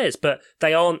bad players, but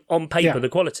they aren't on paper the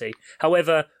quality.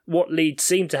 However, what Leeds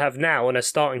seem to have now and are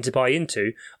starting to buy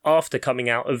into after coming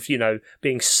out of,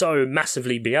 being so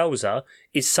massively Bielsa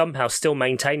is somehow still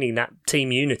maintaining that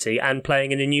team unity and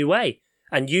playing in a new way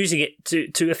and using it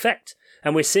to effect.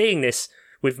 And we're seeing this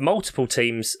with multiple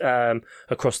teams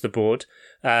across the board.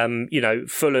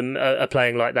 Fulham are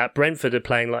playing like that. Brentford are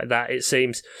playing like that, it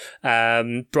seems.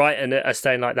 Brighton are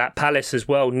staying like that. Palace as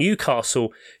well.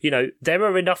 Newcastle. There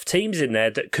are enough teams in there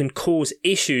that can cause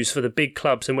issues for the big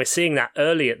clubs, and we're seeing that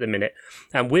early at the minute.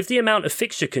 And with the amount of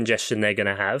fixture congestion they're going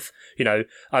to have,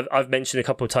 I've mentioned a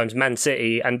couple of times Man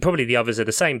City, and probably the others are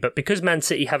the same, but because Man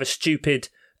City have a stupid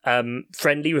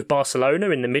friendly with Barcelona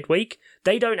in the midweek,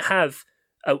 they don't have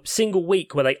a single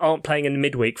week where they aren't playing in the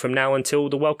midweek from now until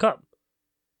the World Cup.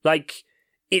 Like,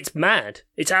 it's mad.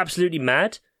 It's absolutely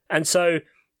mad. And so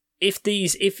if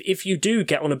you do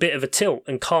get on a bit of a tilt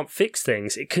and can't fix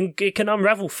things, it can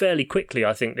unravel fairly quickly,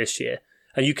 I think, this year.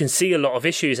 And you can see a lot of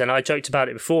issues, and I joked about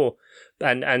it before,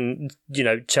 and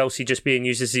Chelsea just being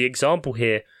used as the example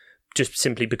here, just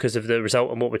simply because of the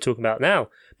result and what we're talking about now.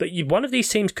 But one of these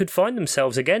teams could find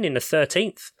themselves again in the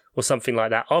 13th or something like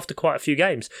that after quite a few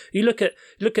games. You look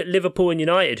at Liverpool and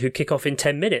United, who kick off in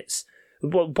 10 minutes.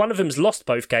 One of them's lost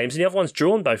both games and the other one's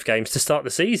drawn both games to start the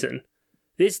season.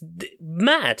 It's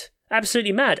mad,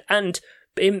 absolutely mad. And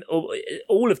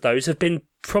all of those have been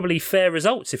probably fair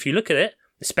results if you look at it,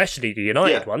 especially the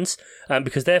United ones,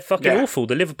 because they're fucking awful.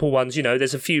 The Liverpool ones,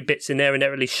 there's a few bits in there and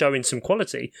they're really showing some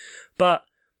quality. But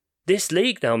this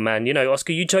league now, man,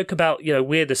 Oscar, you joke about,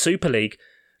 we're the Super League.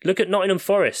 Look at Nottingham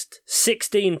Forest,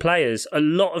 16 players, a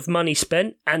lot of money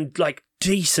spent, and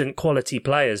decent quality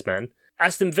players, man.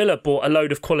 Aston Villa bought a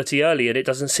load of quality early and it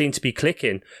doesn't seem to be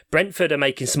clicking. Brentford are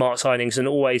making smart signings and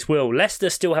always will. Leicester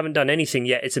still haven't done anything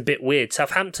yet. It's a bit weird.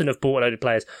 Southampton have bought a load of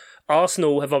players.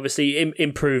 Arsenal have obviously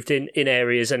improved in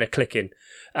areas and are clicking.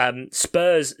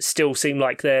 Spurs still seem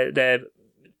like they're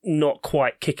not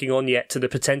quite kicking on yet to the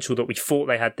potential that we thought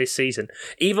they had this season.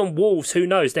 Even Wolves, who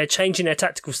knows? They're changing their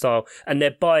tactical style and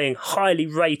they're buying highly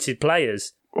rated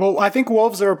players. Well, I think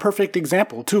Wolves are a perfect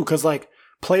example too, because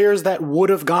players that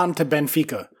would have gone to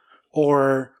Benfica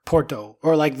or Porto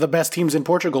or the best teams in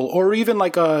Portugal or even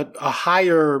a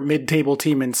higher mid-table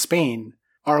team in Spain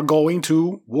are going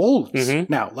to Wolves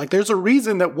now. There's a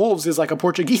reason that Wolves is a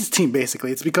Portuguese team,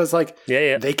 basically. It's because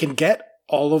they can get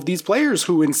all of these players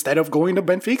who, instead of going to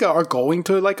Benfica, are going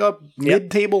to a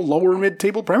mid-table, lower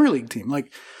mid-table Premier League team.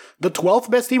 The 12th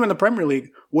best team in the Premier League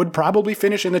would probably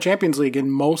finish in the Champions League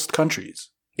in most countries.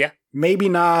 Yeah. Maybe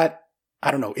not,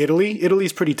 I don't know, Italy.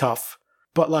 Italy's pretty tough.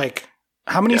 But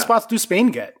how many spots do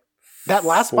Spain get? That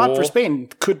last spot for Spain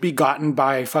could be gotten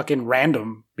by fucking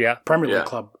random Premier League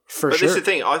club, for sure. But this is the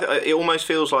thing. It almost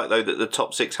feels like, though, that the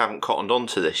top six haven't cottoned on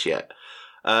to this yet.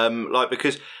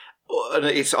 Because... And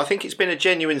I think it's been a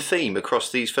genuine theme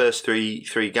across these first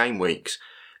three game weeks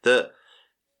that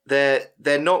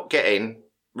they're not getting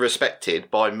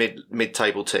respected by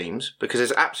mid-table teams because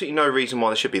there's absolutely no reason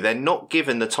why they should be. They're not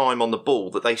given the time on the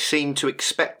ball that they seem to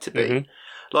expect to be.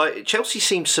 Chelsea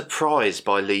seems surprised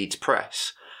by Leeds'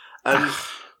 press, and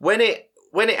when it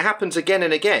happens again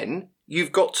and again,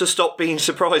 you've got to stop being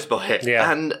surprised by it.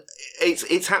 Yeah. And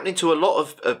it's happening to a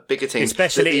lot of bigger teams,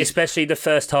 especially the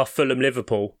first half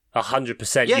Fulham-Liverpool.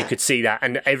 100%, you could see that,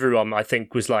 and everyone, I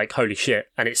think, was like, "Holy shit!"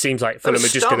 And it seems like Fulham are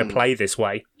just going to play this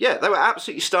way. Yeah, they were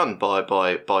absolutely stunned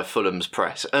by Fulham's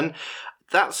press, and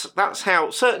that's how.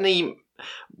 Certainly,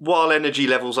 while energy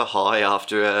levels are high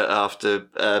after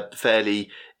a fairly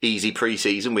easy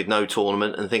pre-season with no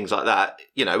tournament and things like that,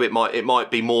 it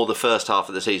might be more the first half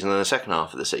of the season than the second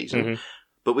half of the season.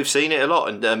 But we've seen it a lot,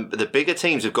 and the bigger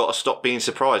teams have got to stop being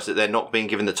surprised that they're not being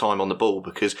given the time on the ball,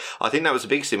 because I think that was the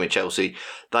biggest thing with Chelsea.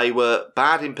 They were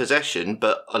bad in possession,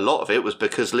 but a lot of it was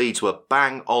because Leeds were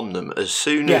bang on them as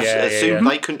soon as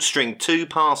they couldn't string two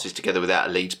passes together without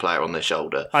a Leeds player on their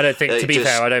shoulder. I don't think, to be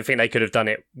fair, I don't think they could have done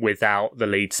it without the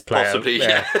Leeds player. Possibly,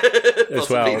 as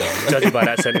well, judging by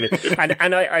that sentiment.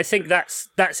 And I think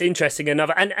that's interesting.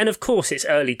 And of course, it's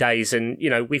early days, and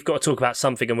we've got to talk about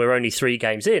something, and we're only 3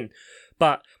 games in.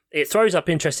 But it throws up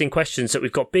interesting questions that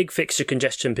we've got big fixture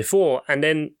congestion before, and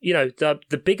then,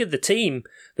 the bigger the team,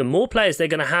 the more players they're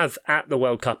going to have at the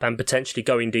World Cup and potentially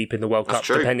going deep in the World Cup,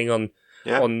 depending on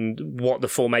what the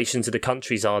formations of the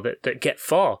countries are that get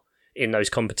far in those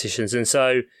competitions. And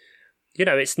so,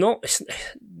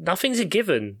 nothing's a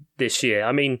given this year.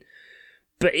 I mean,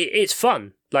 but it's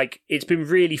fun. Like, it's been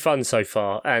really fun so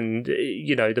far. And,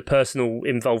 the personal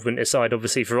involvement aside,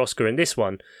 obviously, for Oscar in this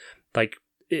one, like,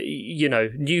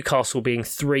 Newcastle being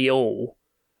 3-3,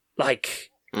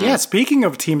 like... Yeah, speaking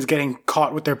of teams getting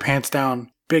caught with their pants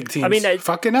down, big teams, I mean,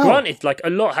 fucking hell. Granted, like, a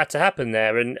lot had to happen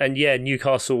there, and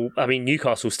Newcastle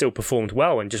still performed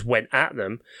well and just went at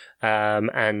them,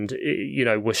 and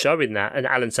were showing that, and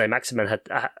Alan Saint-Maximin had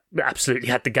absolutely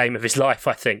had the game of his life,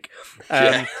 I think.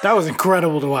 That was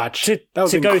incredible to watch. To go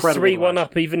 3-1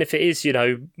 up, even if it is,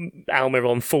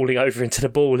 Almiron falling over into the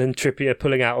ball and Trippier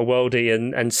pulling out a worldie,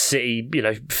 and City,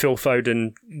 Phil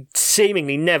Foden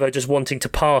seemingly never just wanting to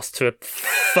pass to a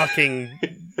fucking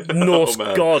Norse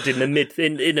god in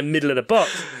the middle of the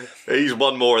box. He's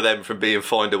one more of them from being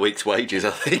fined a week's wages, I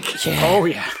think. Yeah. Oh,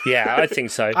 yeah. Yeah, I think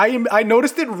so. I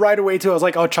noticed it right away, too. I was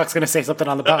like, oh, Chuck's going to say something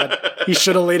on the pod. He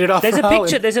should have laid it off.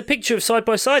 There's a picture of side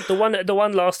by side. The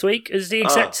one last week is the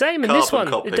exact same. And this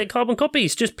one, the carbon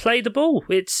copies, just play the ball.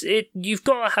 You've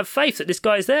got to have faith that this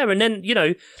guy's there. And then,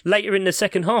 later in the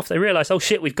second half, they realise, oh,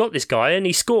 shit, we've got this guy. And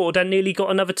he scored and nearly got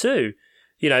another 2.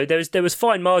 There was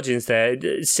fine margins there.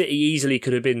 City easily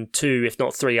could have been 2, if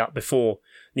not 3 up before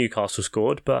Newcastle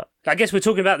scored. But I guess we're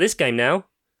talking about this game now.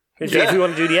 If we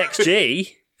want to do the XG,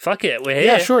 fuck it, we're here.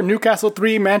 Yeah, sure. Newcastle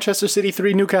 3, Manchester City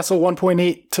 3, Newcastle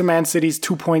 1.8 to Man City's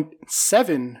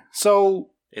 2.7. So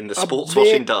in the sports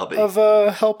washing derby of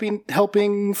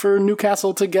helping for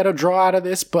Newcastle to get a draw out of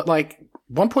this, but like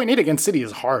 1.8 against City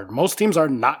is hard. Most teams are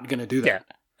not going to do that. Yeah.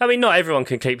 I mean, not everyone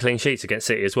can keep clean sheets against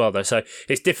City as well, though, so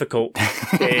it's difficult.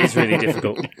 It is really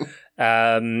difficult.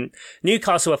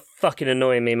 Newcastle are fucking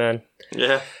annoying me, man.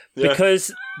 Yeah.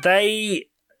 Because they've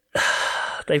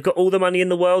got all the money in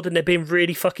the world and they're being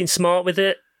really fucking smart with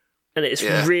it. And it's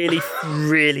really,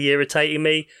 really irritating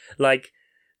me. Like,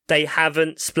 they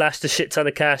haven't splashed a shit ton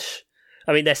of cash.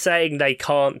 I mean, they're saying they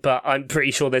can't, but I'm pretty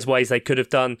sure there's ways they could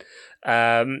have done.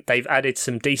 They've added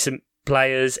some decent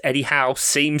players. Eddie Howe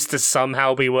seems to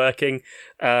somehow be working.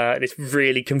 And it's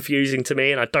really confusing to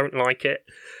me, and I don't like it.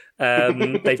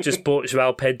 They've just bought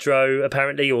João Pedro,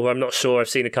 apparently, or I'm not sure. I've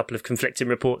seen a couple of conflicting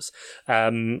reports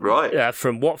from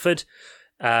Watford,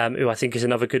 who I think is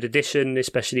another good addition,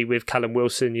 especially with Callum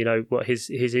Wilson, what his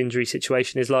injury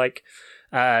situation is like.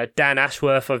 Dan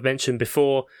Ashworth, I've mentioned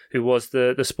before, who was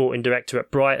the sporting director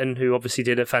at Brighton, who obviously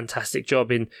did a fantastic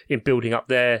job in building up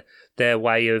their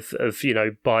way of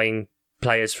buying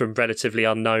players from relatively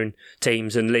unknown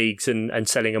teams and leagues and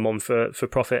selling them on for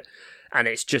profit. And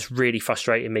it's just really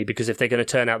frustrating me, because if they're going to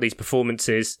turn out these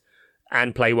performances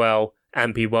and play well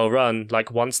and be well run, like,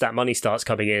 once that money starts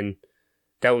coming in,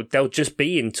 they'll just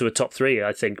be into a top 3,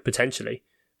 I think, potentially,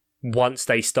 once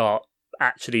they start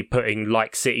actually putting,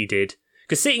 like City did.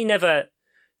 Because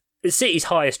City's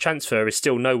highest transfer is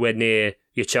still nowhere near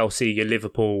your Chelsea, your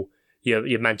Liverpool,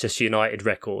 your Manchester United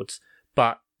records,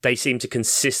 but they seem to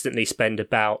consistently spend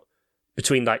about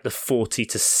between like the 40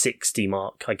 to 60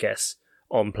 mark, I guess,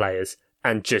 on players,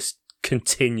 and just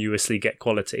continuously get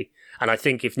quality. And I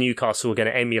think if Newcastle are going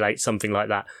to emulate something like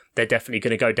that, they're definitely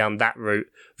going to go down that route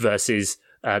versus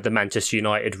the Manchester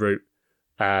United route,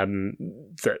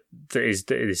 that is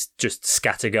just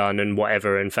scattergun and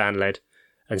whatever and fan led.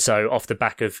 And so, off the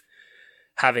back of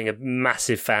having a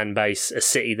massive fan base, a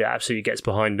City that absolutely gets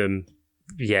behind them,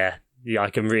 yeah, I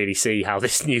can really see how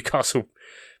this Newcastle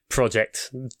project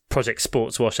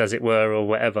sports wash, as it were, or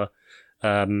whatever,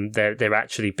 they're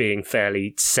actually being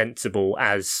fairly sensible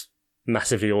as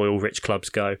massively oil-rich clubs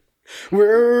go.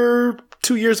 We're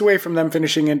 2 years away from them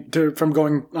from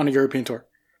going on a European tour,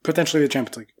 potentially the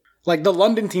Champions League. Like, the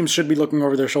London teams should be looking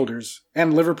over their shoulders,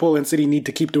 and Liverpool and City need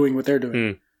to keep doing what they're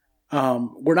doing.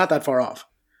 We're not that far off,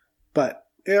 but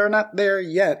they're not there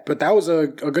yet. But that was a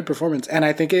good performance, and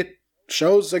I think it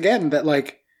shows again that,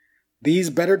 like, these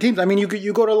better teams. I mean,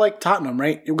 you go to like Tottenham,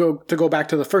 right? You go back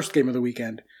to the first game of the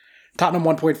weekend. Tottenham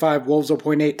 1.5, Wolves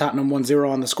 0.8, Tottenham 1-0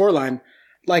 on the scoreline.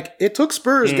 Like, it took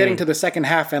Spurs getting to the second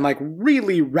half and like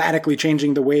really radically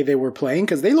changing the way they were playing,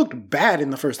 because they looked bad in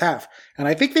the first half, and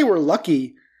I think they were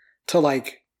lucky to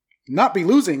like not be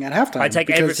losing at halftime. I take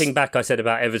everything back I said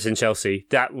about Everton-Chelsea.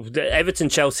 That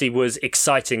Everton-Chelsea was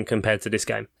exciting compared to this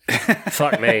game.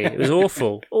 Fuck me. It was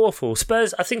awful. Awful.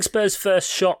 I think Spurs'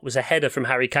 first shot was a header from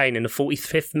Harry Kane in the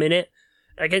 45th minute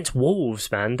against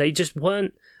Wolves, man. They just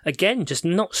weren't, again, just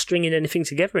not stringing anything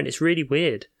together, and it's really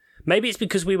weird. Maybe it's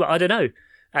because we were, I don't know,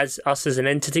 as an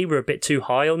entity, we're a bit too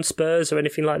high on Spurs or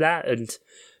anything like that. And,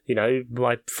 you know,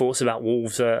 my thoughts about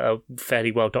Wolves are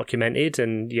fairly well documented.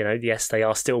 And, you know, yes, they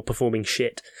are still performing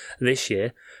shit this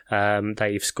year.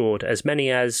 They've scored as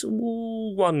many as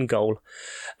 1 goal.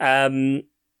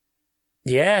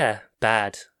 Yeah,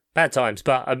 bad times.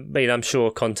 But I mean, I'm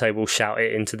sure Conte will shout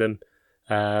it into them,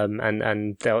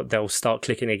 and they'll start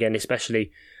clicking again.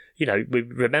 Especially, you know, we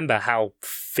remember how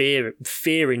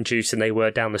fear-inducing they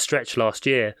were down the stretch last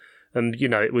year. And, you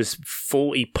know, it was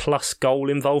 40-plus goal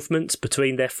involvements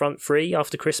between their front three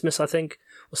after Christmas, I think,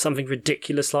 or something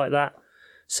ridiculous like that.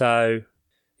 So,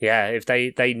 yeah, if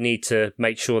they need to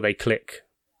make sure they click.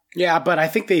 Yeah, but I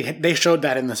think they showed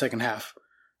that in the second half.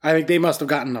 I think they must have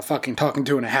gotten a fucking talking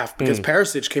to and a half because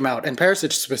Perisic came out, and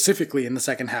Perisic specifically in the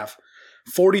second half,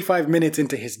 45 minutes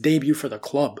into his debut for the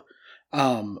club,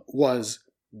 was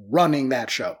running that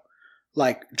show.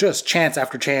 Like, just chance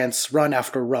after chance, run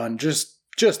after run, just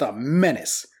a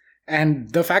menace.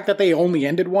 And the fact that they only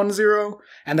ended 1-0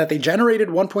 and that they generated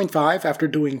 1.5 after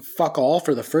doing fuck all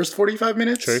for the first 45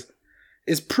 minutes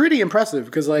is pretty impressive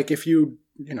because, like, if you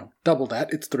double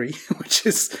that, it's 3, which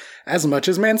is as much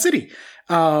as Man City.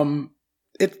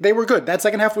 They were good. That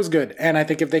second half was good. And I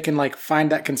think if they can, like,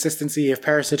 find that consistency, if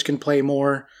Perisic can play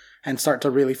more and start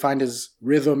to really find his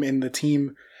rhythm in the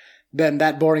team, then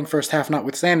that boring first half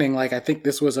notwithstanding, like, I think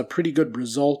this was a pretty good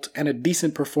result and a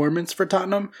decent performance for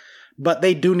Tottenham. But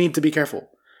they do need to be careful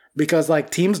because, like,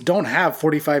 teams don't have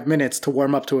 45 minutes to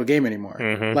warm up to a game anymore.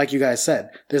 Mm-hmm. Like you guys said,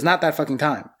 there's not that fucking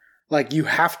time. Like, you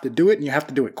have to do it and you have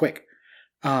to do it quick.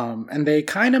 And they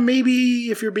kind of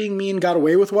maybe, if you're being mean, got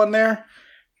away with one there.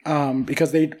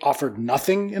 Because they offered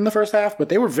nothing in the first half, but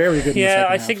they were very good in the second half.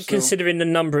 Yeah, I think considering the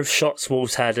number of shots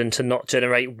Wolves had and to not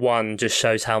generate one just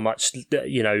shows how much,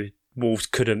 you know, Wolves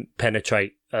couldn't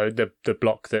penetrate the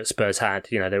block that Spurs had.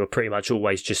 You know, they were pretty much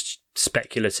always just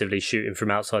speculatively shooting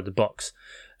from outside the box.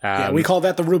 Yeah, we call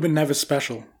that the Ruben Neves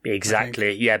special.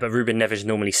 Exactly, yeah, but Ruben Neves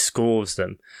normally scores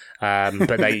them.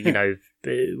 But they, you know,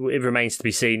 it remains to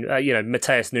be seen. You know,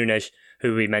 Mateus Nunes,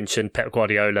 who we mentioned, Pep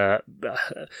Guardiola,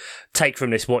 take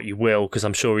from this what you will, because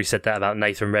I'm sure he said that about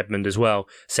Nathan Redmond as well,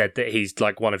 said that he's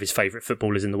like one of his favourite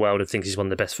footballers in the world and thinks he's one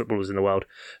of the best footballers in the world.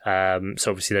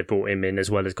 So obviously they brought him in as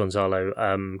well as Gonzalo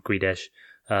Guedes,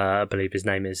 I believe his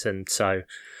name is. And so,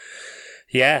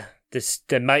 yeah,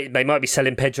 they might be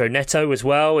selling Pedro Neto as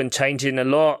well and changing a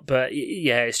lot, but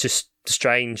yeah, it's just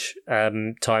strange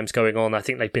times going on. I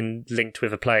think they've been linked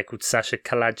with a player called Sasha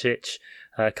Kalajic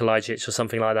or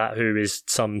something like that, who is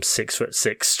some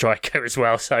 6'6" striker as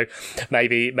well. So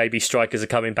maybe strikers are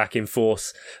coming back in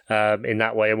force in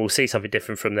that way, and we'll see something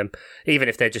different from them. Even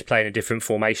if they're just playing a different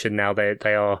formation now,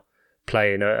 they are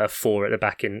playing a 4 at the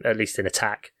back, at least in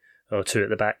attack, or 2 at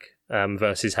the back,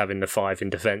 versus having the 5 in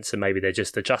defence, and maybe they're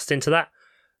just adjusting to that.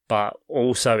 But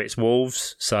also it's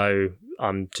Wolves, so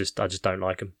I just don't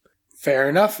like them. Fair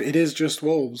enough. It is just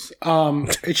Wolves.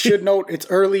 It should note it's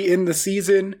early in the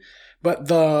season, but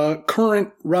the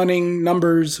current running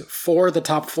numbers for the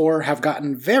top 4 have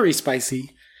gotten very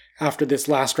spicy after this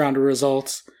last round of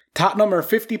results. Tottenham are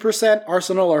 50%,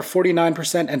 Arsenal are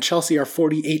 49%, and Chelsea are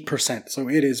 48%. So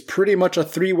it is pretty much a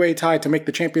 3-way tie to make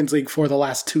the Champions League for the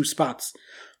last 2 spots.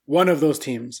 One of those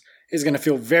teams is going to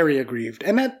feel very aggrieved.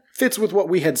 And that fits with what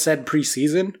we had said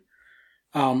pre-season.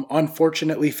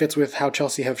 Unfortunately fits with how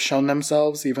Chelsea have shown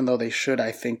themselves, even though they should,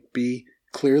 I think, be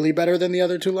clearly better than the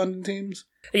other 2 London teams.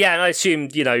 Yeah, and I assume,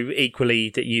 you know, equally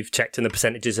that you've checked and the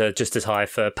percentages are just as high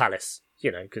for Palace,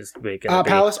 you know, because we're going to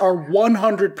Palace are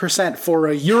 100% for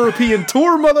a European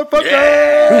tour,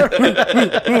 motherfucker!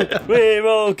 Yeah! We're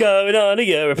all going on a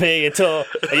European tour,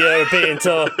 a European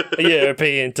tour, a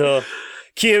European tour.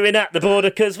 Queuing at the border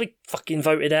because we fucking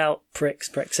voted out pricks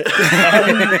Brexit.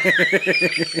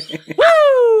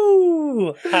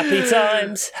 Woo! Happy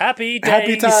times, happy days.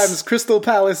 Happy times. Crystal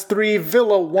Palace 3,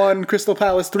 Villa 1. Crystal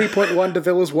Palace 3.1 to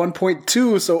Villa's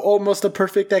 1.2. So almost a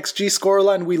perfect XG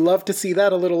scoreline. We love to see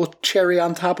that. A little cherry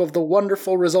on top of the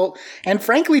wonderful result. And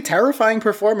frankly, terrifying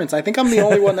performance. I think I'm the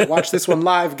only one that watched this one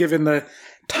live, given the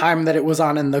time that it was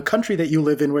on in the country that you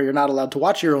live in, where you're not allowed to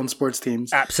watch your own sports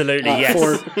teams. Absolutely, yes.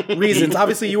 For reasons.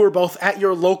 Obviously, you were both at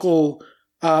your local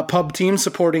pub team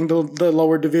supporting the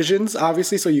lower divisions,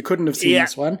 obviously, so you couldn't have seen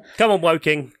this one. Come on,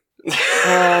 Woking.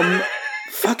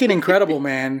 Fucking incredible,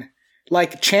 man.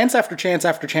 Like, chance after chance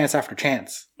after chance after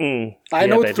chance. I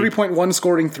know it's 3.1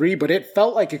 scoring 3, but it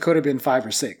felt like it could have been 5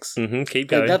 or 6. Keep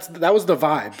going. That was the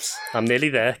vibes. I'm nearly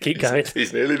there. Keep going.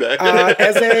 He's nearly there.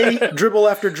 Eze, dribble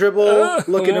after dribble,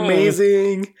 looking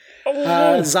amazing.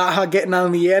 Zaha getting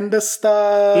on the end of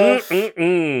stuff.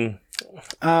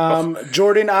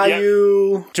 Jordan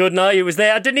Ayew. Jordan Ayew was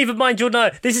there. I didn't even mind Jordan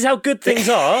Ayew. This is how good things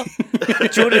are.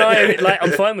 Jordan Ayew, like,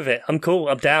 I'm fine with it. I'm cool.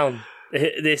 I'm down.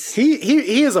 This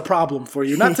he is a problem for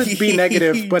you. Not to be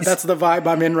negative, but that's the vibe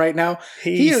I'm in right now.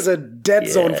 He is a dead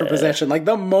zone for possession. Like,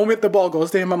 the moment the ball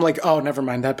goes to him, I'm like, oh, never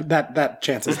mind. That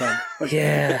chance is done. Like,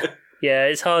 yeah,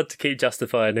 it's hard to keep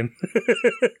justifying him.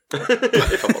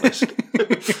 If I'm honest.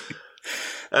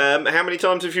 How many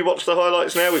times have you watched the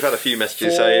highlights now? We've had a few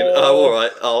messages saying, "Oh, all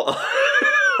right,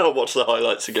 I'll watch the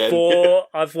highlights again." 4.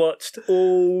 I've watched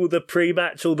all the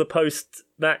pre-match, all the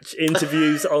post-match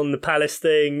interviews on the Palace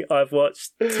thing. I've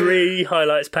watched 3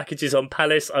 highlights packages on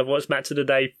Palace. I've watched Match of the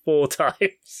Day 4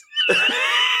 times.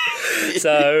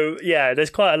 So yeah, there's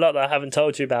quite a lot that I haven't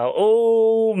told you about.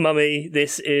 Oh, mummy,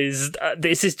 this is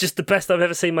just the best I've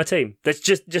ever seen my team. That's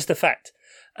just a fact.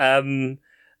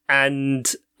 And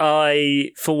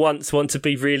I, for once, want to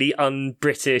be really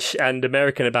un-British and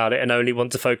American about it and only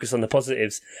want to focus on the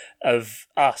positives of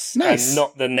us and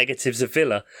not the negatives of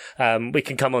Villa. We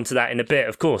can come on to that in a bit,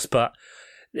 of course, but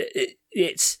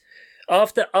it's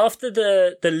after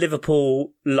the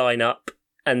Liverpool lineup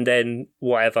and then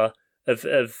whatever of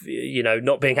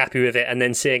not being happy with it and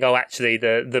then seeing, oh, actually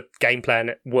the game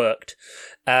plan worked.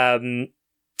 Then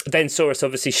saw us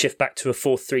obviously shift back to a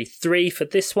 4-3-3 for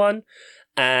this one.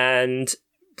 And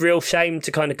real shame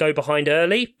to kind of go behind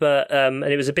early, but and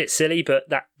it was a bit silly, but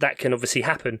that can obviously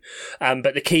happen.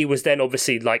 But the key was then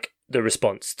obviously like the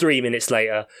response. 3 minutes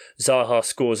later, Zaha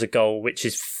scores a goal, which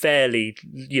is fairly,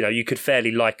 you could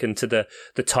fairly liken to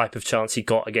the type of chance he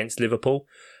got against Liverpool.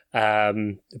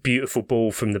 Beautiful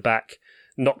ball from the back,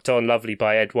 knocked on lovely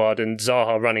by Edouard, and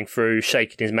Zaha running through,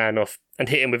 shaking his man off and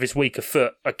hitting with his weaker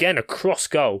foot again across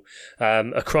goal,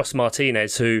 across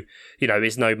Martinez, who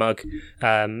is no mug,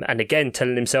 and again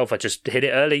telling himself, I just hit it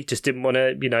early, just didn't want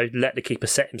to let the keeper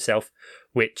set himself,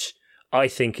 which I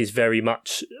think is very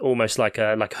much almost like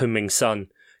a Heung-min Son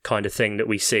kind of thing that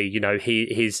we see.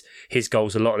 His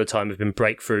goals a lot of the time have been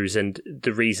breakthroughs, and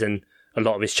the reason a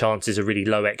lot of his chances are really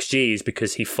low XG is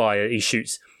because he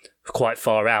shoots quite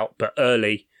far out but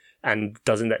early and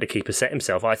doesn't let the keeper set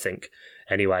himself, I think,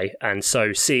 anyway. And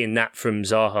so seeing that from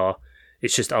Zaha,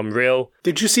 it's just unreal.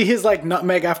 Did you see his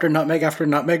nutmeg after nutmeg after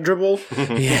nutmeg dribble?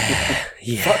 Yeah.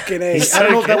 Fucking A. I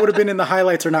don't know if that would have been in the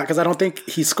highlights or not, because I don't think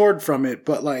he scored from it,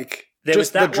 but there just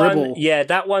was that the dribble. One,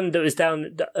 that one that was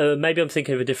down, maybe I'm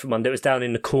thinking of a different one, that was down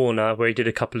in the corner where he did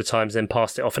a couple of times, then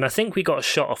passed it off. And I think we got a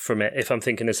shot off from it, if I'm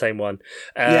thinking the same one.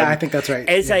 Yeah, I think that's right.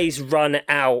 Eze's run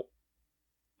out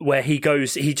where he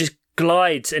just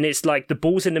glides, and it's like the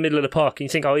ball's in the middle of the park, and you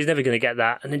think, oh, he's never going to get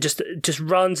that, and then just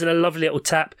runs in a lovely little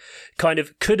tap, kind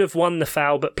of could have won the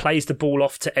foul, but plays the ball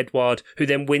off to Edouard, who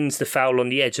then wins the foul on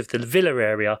the edge of the Villa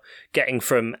area, getting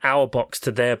from our box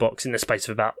to their box in the space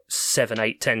of about 7,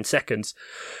 8, 10 seconds.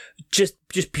 Just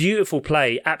beautiful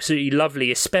play, absolutely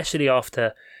lovely, especially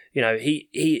after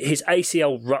his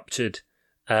ACL ruptured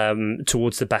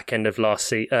towards the back end of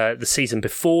the season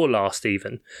before last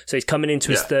even. So he's coming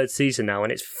into his 3rd season now,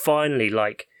 and it's finally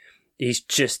like he's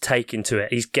just taken to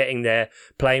it. He's getting there,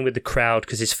 playing with the crowd,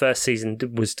 because his first season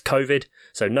was COVID,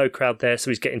 so no crowd there, so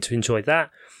he's getting to enjoy that.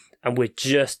 And we're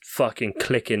just fucking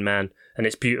clicking, man. And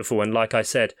it's beautiful. And like I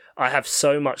said, I have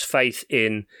so much faith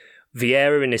in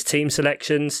Vieira, in his team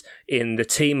selections, in the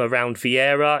team around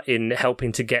Vieira, in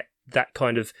helping to get that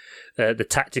kind of the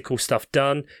tactical stuff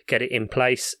done, get it in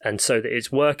place, and so that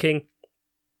it's working.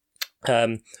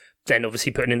 Then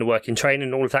obviously putting in the work in training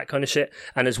and all of that kind of shit,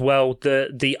 and as well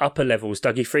the upper levels,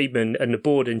 Dougie Freedman and the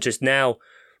board, and just now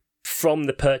from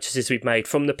the purchases we've made,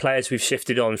 from the players we've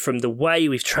shifted on, from the way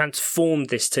we've transformed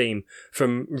this team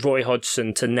from Roy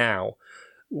Hodgson to now,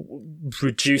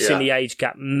 reducing the age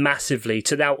gap massively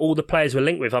to now all the players we're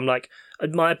linked with. I'm like,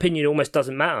 my opinion almost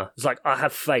doesn't matter. It's like, I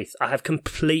have faith. I have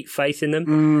complete faith in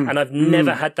them. And I've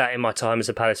never had that in my time as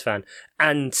a Palace fan,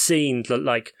 and seen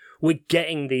like we're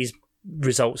getting these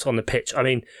results on the pitch. I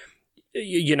mean,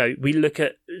 we look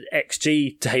at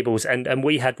XG tables, and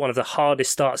we had one of the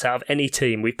hardest starts out of any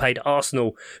team. We played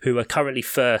Arsenal, who are currently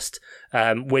first,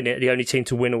 the only team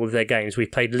to win all of their games.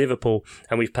 We've played Liverpool,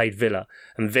 and we've played Villa.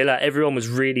 And Villa, everyone was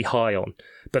really high on.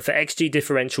 But for XG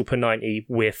differential per 90,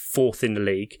 we're 4th in the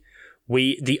league.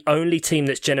 The only team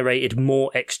that's generated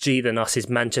more XG than us is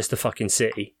Manchester fucking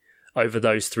City over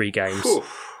those 3 games.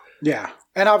 Yeah.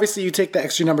 And obviously you take the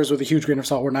XG numbers with a huge grain of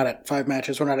salt. We're not at 5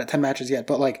 matches. We're not at 10 matches yet.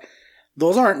 But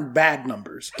those aren't bad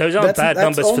numbers. Those aren't bad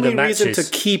numbers for the matches. That's the only reason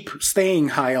to keep staying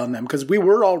high on them, because we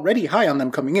were already high on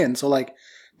them coming in. So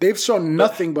they've shown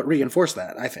nothing but reinforce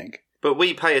that, I think. But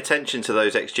we pay attention to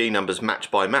those XG numbers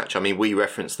match by match. I mean, we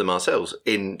reference them ourselves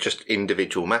in just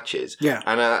individual matches. Yeah.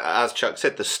 And as Chuck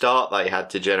said, the start they had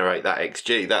to generate that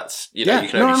XG, that's, you know, Yeah. you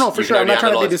can only... No, for sure. I'm not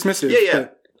trying to be dismissive. Yeah.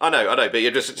 But... I know. But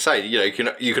you're just saying, you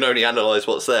know, you can only analyse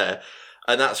what's there.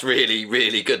 And that's really,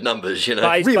 really good numbers, you know.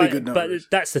 Good numbers.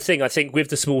 But that's the thing. I think with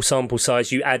the small sample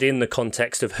size, you add in the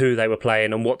context of who they were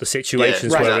playing and what the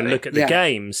situations were, exactly. and look at the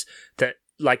games. That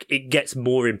like it gets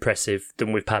more impressive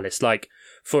than with Palace. Like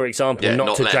for example,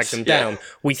 not to drag them down,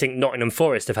 we think Nottingham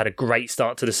Forest have had a great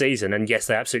start to the season, and yes,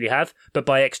 they absolutely have. But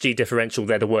by XG differential,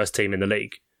 they're the worst team in the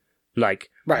league. Like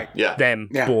them,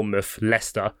 Bournemouth,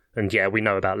 Leicester. And yeah, we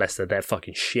know about Leicester. They're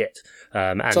fucking shit.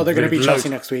 And so they're going to be Chelsea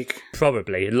next week.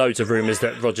 Probably. Loads of rumours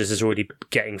that Rodgers is already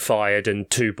getting fired and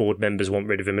 2 board members want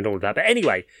rid of him and all of that. But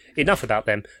anyway, enough about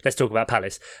them. Let's talk about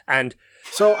Palace. And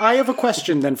so I have a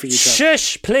question then for you, Chuck.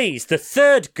 Shush, please. The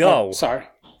third goal. Oh, sorry.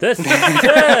 The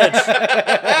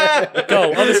third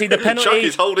goal. Obviously, the penalty. Chuck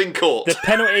is holding court. The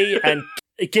penalty and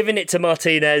giving it to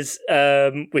Martinez,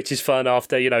 which is fun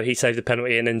after, you know, he saved the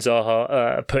penalty and then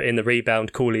Zaha put in the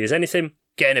rebound coolly as anything.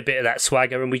 Getting a bit of that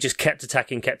swagger, and we just kept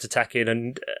attacking,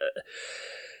 and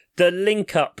the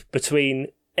link up between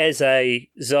Eze,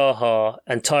 Zaha,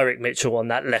 and Tyrick Mitchell on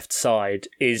that left side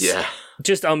is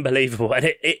just unbelievable, and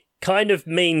it kind of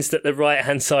means that the right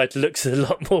hand side looks a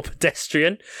lot more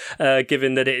pedestrian,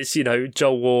 given that it's, you know,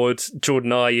 Joel Ward,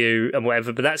 Jordan Ayew, and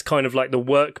whatever. But that's kind of like the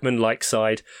workman-like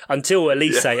side until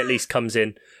Elise at least comes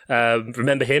in.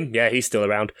 Remember him? Yeah, he's still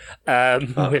around.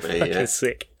 We're fucking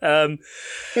sick. Or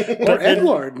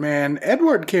Edward, man.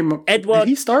 Edward came... Did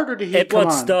he start or did he come on?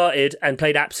 Edward started and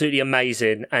played absolutely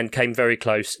amazing and came very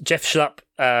close. Jeff Schlupp,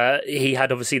 he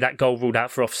had obviously that goal ruled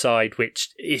out for offside, which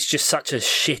is just such a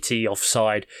shitty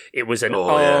offside. It was an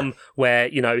arm where,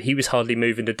 you know, he was hardly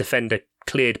moving. The defender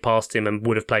cleared past him and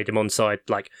would have played him onside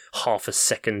like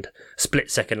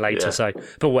split second later. So,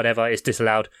 but whatever, it's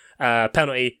disallowed.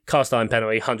 Penalty, cast iron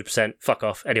penalty, 100%. Fuck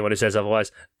off. Anyone who says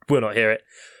otherwise will not hear it.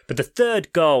 But the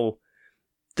third goal,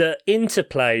 the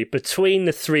interplay between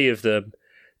the three of them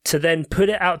to then put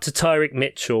it out to Tyrick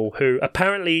Mitchell, who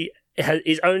apparently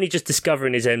is only just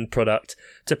discovering his end product,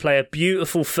 to play a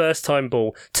beautiful first-time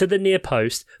ball to the near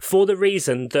post for the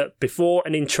reason that before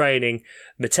and in training,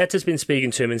 Mateta's been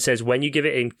speaking to him and says, when you give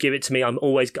it in, give it to me. I'm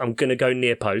going to go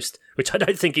near post, which I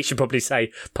don't think he should probably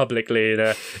say publicly in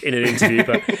an interview,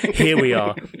 but here we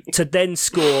are. To then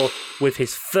score with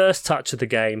his first touch of the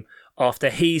game, after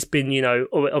he's been, you know,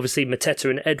 obviously Mateta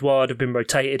and Edouard have been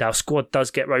rotated. Our squad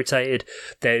does get rotated.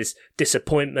 There's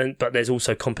disappointment, but there's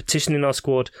also competition in our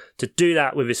squad. To do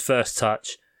that with his first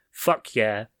touch, fuck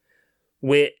yeah.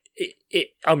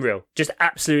 Unreal. Just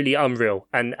absolutely unreal.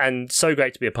 And so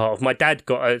great to be a part of. My dad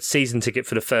got a season ticket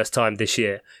for the first time this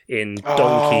year in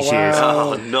donkey's years.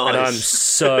 Oh, nice. And I'm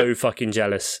so fucking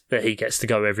jealous that he gets to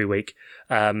go every week.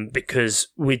 Because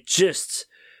we're just...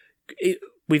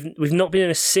 We've not been in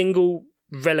a single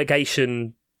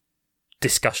relegation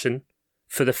discussion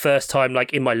for the first time,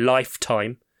 like in my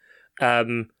lifetime.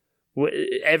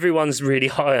 Everyone's really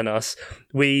high on us.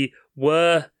 We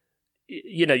were,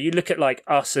 you know, you look at like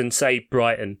us and say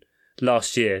Brighton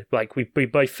last year. Like we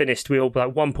both finished, we all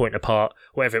like 1 point apart,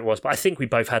 whatever it was. But I think we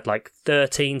both had like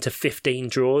 13 to 15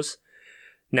 draws.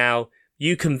 Now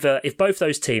you convert, if both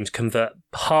those teams convert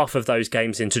half of those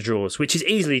games into draws, which is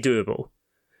easily doable.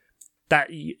 That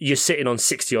you're sitting on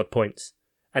 60 odd points,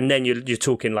 and then you're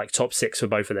talking like top 6 for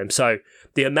both of them. So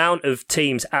the amount of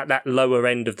teams at that lower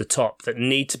end of the top that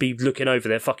need to be looking over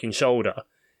their fucking shoulder,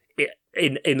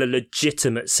 in a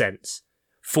legitimate sense,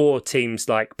 for teams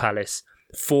like Palace,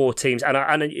 for teams,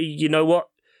 and you know what,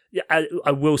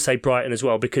 I will say Brighton as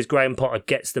well, because Graham Potter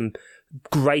gets them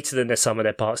greater than the sum of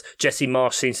their parts. Jesse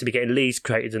Marsh seems to be getting Leeds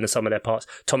greater than the sum of their parts.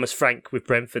 Thomas Frank with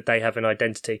Brentford, they have an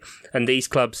identity. And these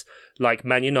clubs like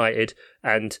Man United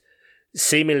and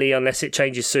seemingly, unless it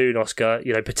changes soon, Oscar,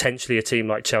 you know, potentially a team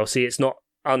like Chelsea, it's not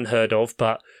unheard of,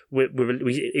 but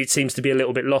it seems to be a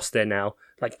little bit lost there now.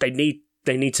 Like they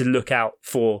need to look out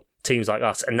for teams like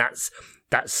us, and that's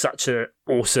such an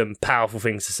awesome, powerful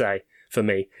thing to say for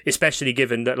me, especially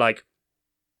given that like.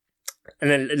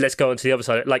 And then let's go on to the other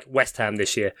side. Like West Ham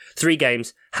this year, 3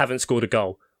 games, haven't scored a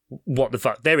goal. What the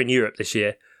fuck? They're in Europe this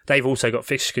year. They've also got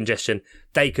fixture congestion.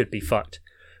 They could be fucked.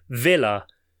 Villa,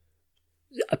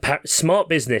 smart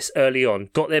business early on,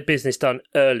 got their business done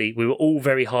early. We were all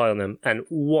very high on them. And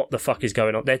what the fuck is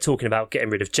going on? They're talking about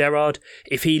getting rid of Gerrard.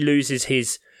 If he loses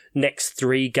his next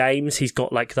 3 games, he's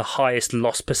got like the highest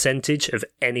loss percentage of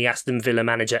any Aston Villa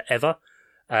manager ever.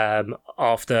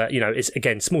 After, you know, it's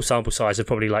again small sample size of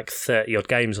probably like 30 odd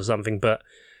games or something, but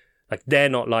Like, they're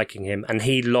not liking him, and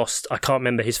he lost, I can't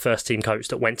remember his first team coach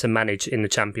that went to manage in the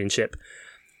Championship.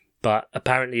 But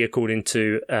apparently, according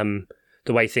to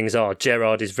the way things are,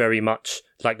 Gerrard is very much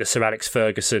like the Sir Alex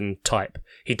Ferguson type.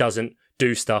 He doesn't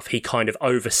do stuff. He kind of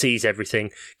oversees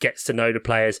everything, gets to know the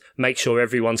players, makes sure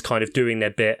everyone's kind of doing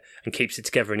their bit and keeps it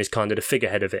together and is kind of the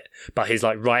figurehead of it. But his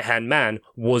like right-hand man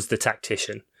was the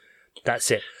tactician.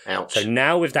 That's it. Ouch. So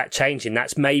now with that changing,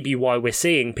 that's maybe why we're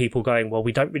seeing people going, well,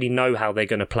 we don't really know how they're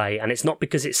going to play. And it's not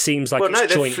because it seems like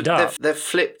it's joined up. They've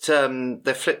flipped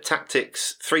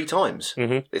tactics 3 times.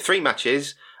 Mm-hmm. 3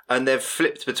 matches, and they've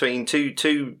flipped between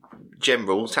two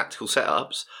general tactical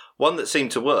setups, one that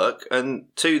seemed to work and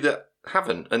 2 that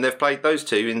haven't, and they've played those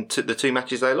 2 in the 2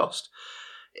 matches they lost.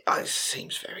 It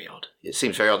seems very odd.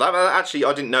 Actually,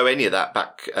 I didn't know any of that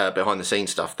back behind the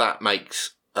scenes stuff. That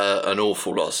makes an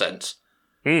awful lot of sense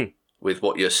with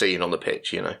what you're seeing on the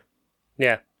pitch, you know.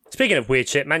 Yeah. Speaking of weird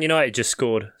shit, Man United just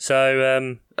scored.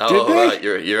 So, right,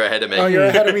 you're ahead of me. Oh, you're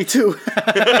ahead of me too.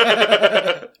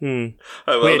 Oh,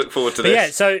 well, I look forward to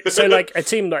this. But yeah, so like a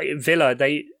team like Villa,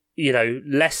 they, you know,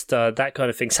 Leicester, that kind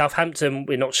of thing. Southampton,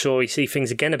 we're not sure. We see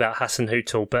things again about Hassan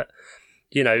Hutel, but,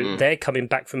 you know, they're coming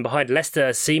back from behind.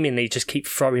 Leicester seemingly just keep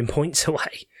throwing points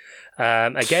away.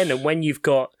 Again, and when you've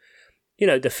got, you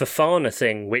know, the Fofana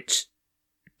thing, which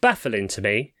baffling to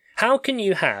me. How can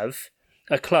you have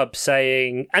a club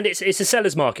saying, and it's a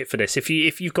seller's market for this. If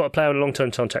you've got a player on a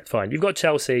long-term contract, fine. You've got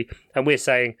Chelsea, and we're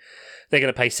saying they're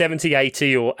going to pay 70,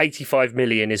 80 or 85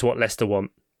 million is what Leicester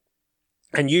want.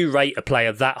 And you rate a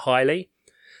player that highly.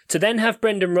 To then have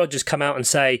Brendan Rodgers come out and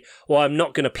say, well, I'm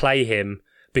not going to play him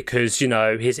because, you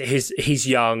know, he's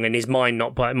young and his mind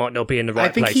might not be in the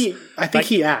right place. I think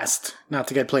he asked not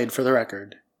to get played, for the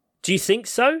record. Do you think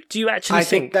so? Do you actually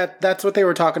think that's what they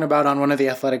were talking about on one of the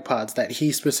Athletic pods, that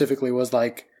he specifically was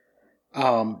like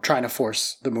trying to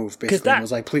force the move, basically. And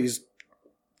was like, please.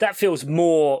 That feels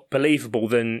more believable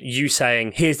than you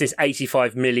saying, here's this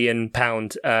 £85 million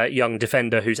young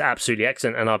defender who's absolutely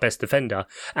excellent and our best defender,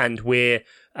 and we're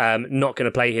not going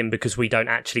to play him because we don't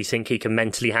actually think he can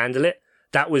mentally handle it.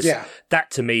 That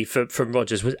to me, from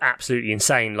Rodgers, was absolutely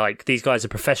insane. Like, these guys are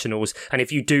professionals, and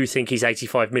if you do think he's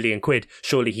 85 million quid,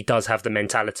 surely he does have the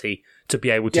mentality to be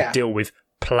able to deal with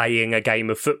playing a game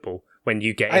of football when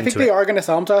you get into it. I think they are going to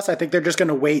sell him to us. I think they're just going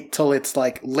to wait till it's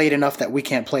like late enough that we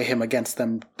can't play him against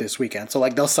them this weekend. So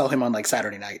like they'll sell him on like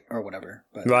Saturday night or whatever.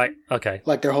 But, right. Okay.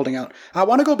 Like they're holding out. I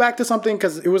want to go back to something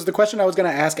because it was the question I was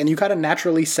going to ask, and you kind of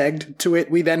naturally segged to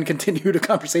it. We then continued a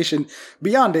conversation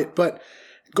beyond it, but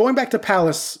going back to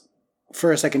Palace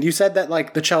for a second, you said that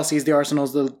like the Chelseas, the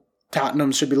Arsenals, the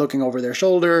Tottenhams should be looking over their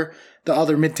shoulder. The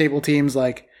other mid-table teams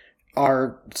like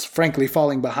are frankly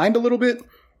falling behind a little bit.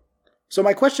 So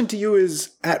my question to you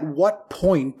is, at what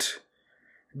point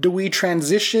do we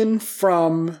transition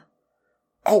from,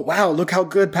 oh wow, look how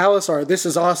good Palace are, this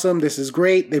is awesome, this is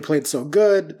great, they played so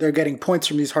good, they're getting points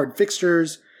from these hard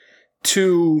fixtures,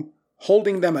 to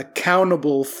holding them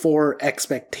accountable for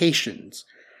expectations?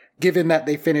 Given that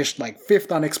they finished like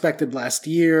 5th unexpected last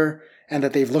year and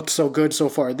that they've looked so good so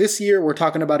far this year, we're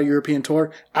talking about a European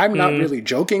tour. I'm not really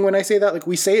joking when I say that. Like,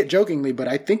 we say it jokingly, but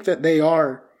I think that they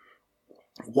are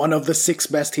one of the 6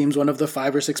 best teams, one of the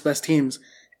 5 or 6 best teams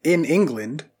in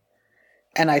England.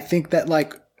 And I think that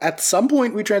like at some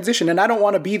point we transition, and I don't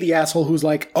want to be the asshole who's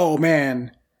like, oh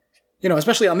man, you know,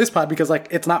 especially on this pod, because like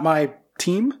it's not my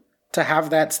team to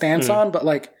have that stance on, but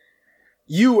like,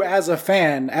 you as a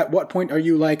fan, at what point are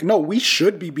you like, no, we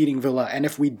should be beating Villa, and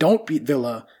if we don't beat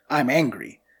Villa, I'm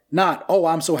angry. Not, oh,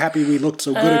 I'm so happy we looked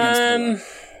so good against Villa.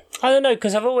 I don't know,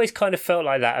 because I've always kind of felt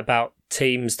like that about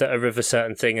teams that are of a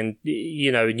certain thing, and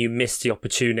you know, and you miss the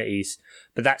opportunities.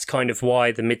 But that's kind of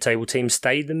why the mid-table teams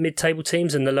stay the mid-table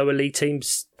teams, and the lower league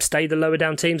teams stay the lower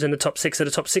down teams, and the top 6 are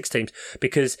the top 6 teams,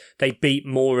 because they beat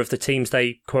more of the teams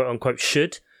they quote unquote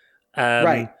should.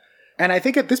 Right. And I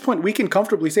think at this point, we can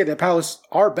comfortably say that Palace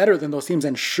are better than those teams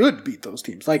and should beat those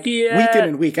teams, like week in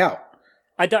and week out.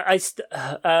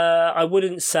 I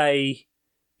wouldn't say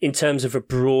in terms of a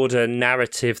broader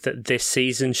narrative that this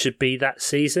season should be that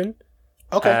season.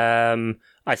 Okay.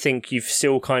 I think you've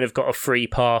still kind of got a free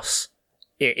pass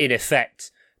in effect,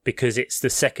 because it's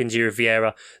the second year of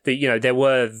Vieira. That, you know, there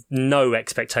were no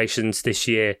expectations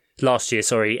last year,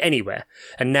 anywhere.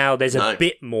 And now there's a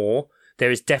bit more. There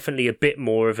is definitely a bit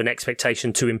more of an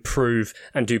expectation to improve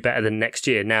and do better than next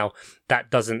year. Now,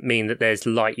 that doesn't mean that there's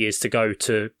light years to go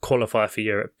to qualify for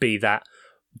Europe, be that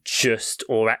just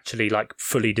or actually like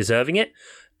fully deserving it.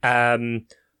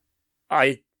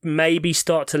 I maybe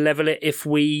start to level it if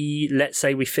let's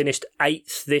say we finished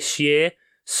 8th this year,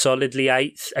 solidly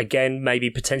 8th, again,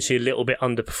 maybe potentially a little bit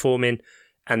underperforming,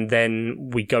 and then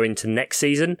we go into next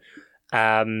season,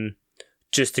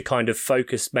 just to kind of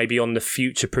focus maybe on the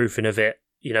future proofing of it.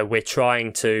 You know, we're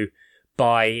trying to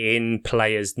buy in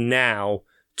players now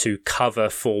to cover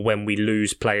for when we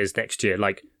lose players next year.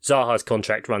 Like Zaha's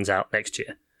contract runs out next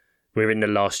year. We're in the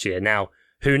last year. Now,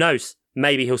 who knows?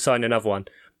 Maybe he'll sign another one.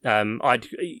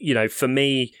 For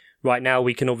me, right now,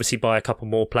 we can obviously buy a couple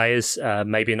more players,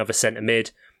 maybe another centre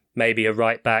mid, maybe a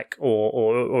right back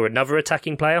or another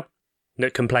attacking player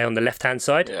that can play on the left-hand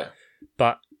side. Yeah.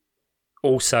 But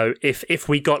also, if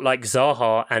we got like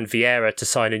Zaha and Vieira to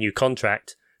sign a new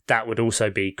contract, that would also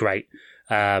be great.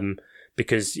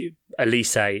 Because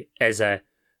Elise, Eze,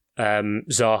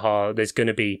 Zaha, there's going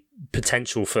to be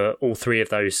potential for all three of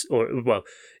those,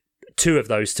 two of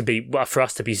those for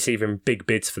us to be receiving big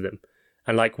bids for them.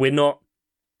 And like, we're not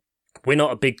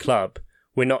a big club.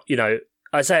 We're not,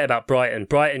 I say it about Brighton.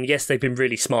 Brighton, yes, they've been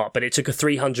really smart, but it took a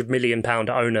 £300 million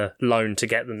owner loan to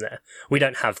get them there. We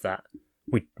don't have that.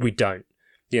 We don't.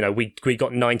 We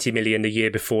got 90 million the year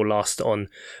before last on,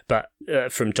 but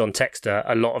from John Textor,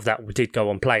 a lot of that did go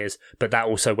on players, but that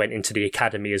also went into the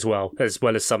academy as well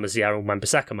as some of the Aaron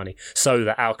Wan-Bissaka money, so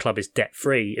that our club is debt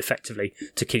free effectively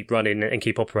to keep running and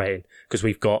keep operating, because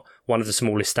we've got one of the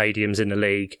smallest stadiums in the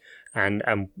league, and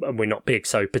we're not big.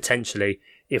 So potentially,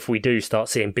 if we do start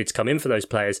seeing bids come in for those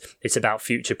players, it's about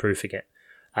future proofing it,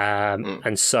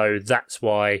 and so that's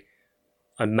why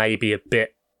I may be a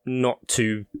bit not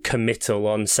too committal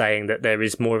on saying that there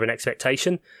is more of an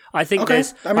expectation. I think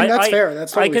that's fair.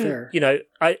 That's totally fair.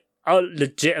 I'll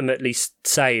legitimately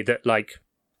say that, like,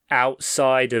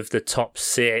 outside of the top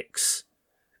six,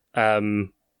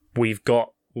 we've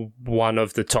got one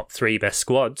of the top three best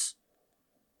squads,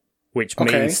 which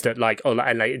means that,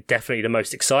 definitely the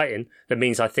most exciting. That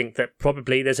means I think that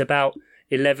probably there's about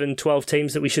 11, 12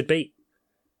 teams that we should beat.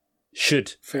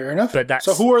 Fair enough. But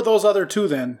so who are those other two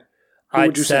then?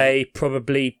 I'd say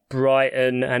probably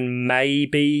Brighton and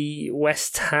maybe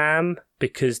West Ham,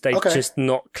 because they've just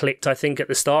not clicked, I think, at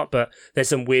the start, but there's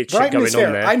some weird shit going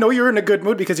on there. I know you're in a good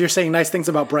mood because you're saying nice things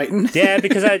about Brighton. Yeah,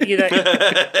 because, the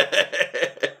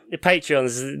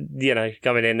Patreon's,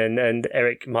 coming in and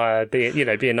Eric Meyer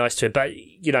being nice to him. But,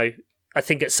 I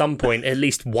think at some point, at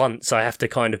least once, I have to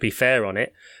kind of be fair on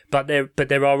it. But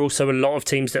there are also a lot of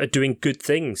teams that are doing good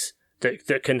things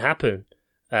that can happen.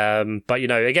 But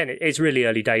again, it's really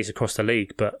early days across the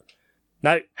league. But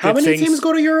no, how many teams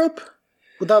go to Europe?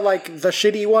 Without the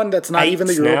shitty one that's not even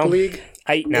the Europa League.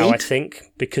 8 now, I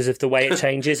think, because of the way it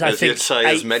changes. I think you'd say 8.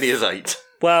 As many as 8.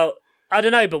 Well, I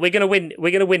don't know, but we're gonna win.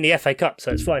 We're gonna win the FA Cup,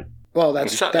 so it's fine. Well,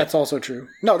 that's also true.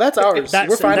 No, that's ours.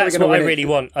 We're finally that's gonna what win. I really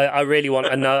want. I really want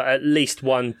at least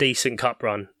one decent cup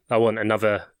run. I want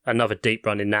another deep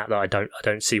run in that I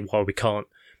don't see why we can't.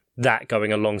 That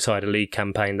going alongside a league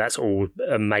campaign, that's all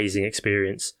amazing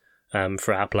experience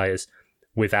for our players,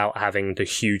 without having the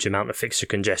huge amount of fixture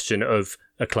congestion of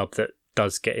a club that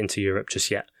does get into Europe just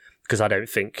yet. Because I don't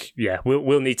think,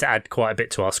 we'll need to add quite a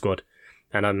bit to our squad,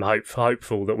 and I'm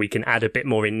hopeful that we can add a bit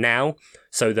more in now,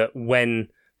 so that when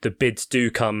the bids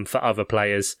do come for other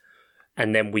players,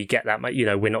 and then we get that,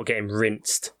 we're not getting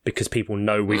rinsed because people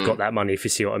know we've got that money, if you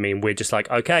see what I mean. We're just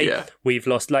like, okay, we've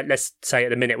lost, let's say at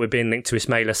the minute we're being linked to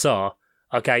Ismail Assar.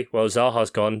 Okay, well, Zaha's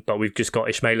gone, but we've just got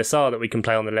Ismail Assar that we can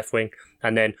play on the left wing.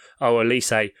 And then,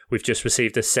 Elise, we've just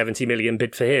received a 70 million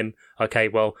bid for him. Okay,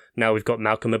 well, now we've got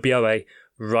Malcolm Abioe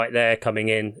right there coming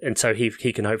in, and so he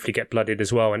can hopefully get blooded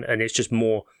as well. And it's just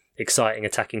more exciting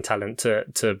attacking talent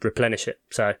to replenish it.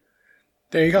 So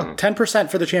there you go. 10%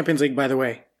 for the Champions League, by the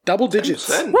way. Double digits.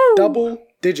 Double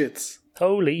digits.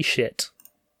 Holy shit.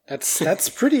 That's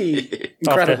pretty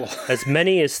incredible. After as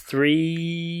many as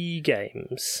 3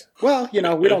 games. Well, we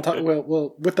don't talk.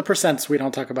 Well, with the percents, we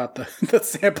don't talk about the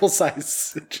sample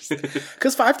size,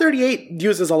 because 538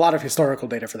 uses a lot of historical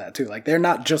data for that too. Like, they're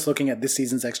not just looking at this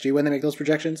season's XG when they make those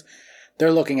projections.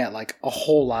 They're looking at a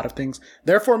whole lot of things.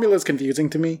 Their formula is confusing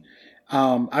to me.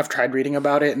 I've tried reading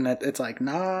about it, and it's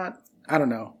not. I don't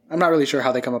know. I'm not really sure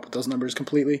how they come up with those numbers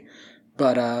completely,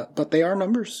 but they are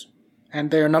numbers. And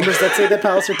they are numbers that say that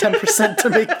Palace are 10% to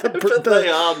make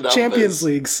the Champions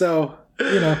League. So,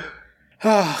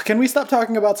 can we stop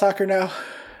talking about soccer now?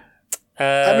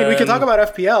 We can talk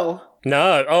about FPL.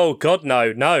 No. Oh, God,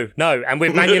 no. And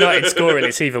with Man United scoring,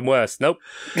 it's even worse. Nope.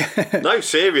 No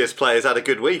serious players had a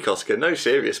good week, Oscar. No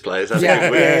serious players had a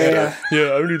good week.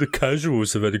 Yeah, only the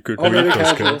casuals have had a good week, only the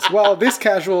Oscar. Casuals. Well, this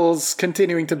casual's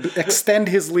continuing to extend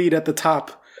his lead at the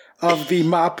top of the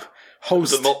MOP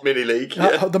host. The MOP mini league.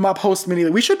 The MOP host mini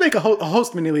league. We should make a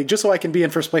host mini league just so I can be in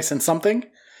first place in something.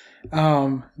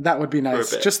 That would be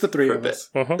nice. Just the 3 of us.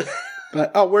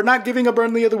 But we're not giving a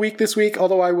Burnley of the week this week,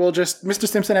 although I will just... Mr.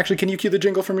 Simpson, actually, can you cue the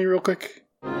jingle for me real quick?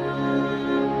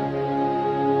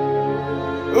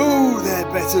 Ooh,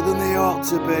 they're better than they ought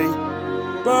to be.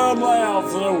 Burnley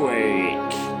of the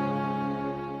week.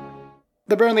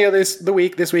 The Burnley of the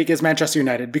week this week is Manchester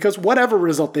United, because whatever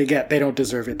result they get, they don't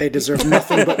deserve it. They deserve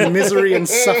nothing but misery and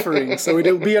suffering. So it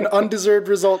will be an undeserved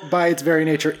result by its very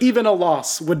nature. Even a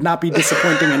loss would not be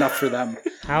disappointing enough for them.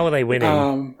 How are they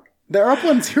winning? They're up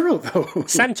 1-0 though.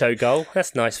 Sancho goal.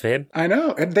 That's nice for him. I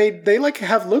know, and they like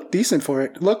have looked decent for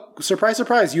it. Look, surprise,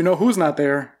 surprise, you know who's not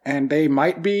there, and they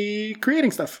might be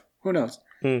creating stuff. Who knows?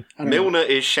 Milner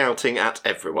is shouting at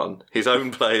everyone. His own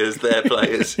players, their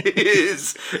players. He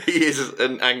is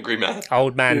an angry man.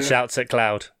 Old man shouts at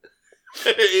cloud.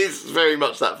 It is very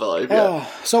much that vibe, yeah.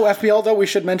 So FPL, though, we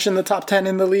should mention the top 10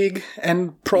 in the league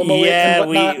and promo it and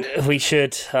whatnot. we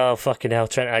should. Oh, fucking hell.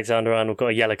 Trent Alexander-Arnold got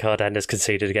a yellow card and has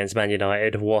conceded against Man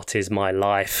United. What is my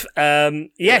life?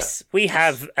 Yes, we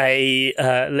have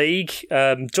a league.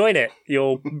 Join it.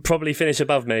 You'll probably finish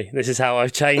above me. This is how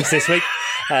I've changed this week.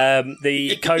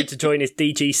 The code to join is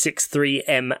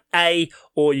DG63MA,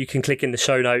 or you can click in the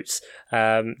show notes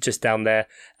just down there,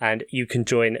 and you can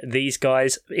join these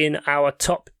guys in our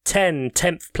top 10.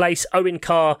 10th place, Owen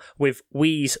Carr with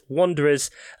Wheeze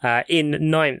Wanderers. In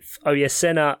 9th,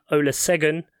 Oyesena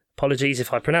Olusegun. Apologies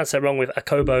if I pronounce that wrong, with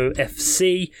Akobo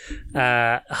FC.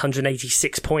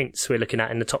 186 points we're looking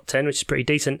at in the top 10, which is pretty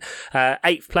decent.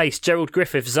 8th place, Gerald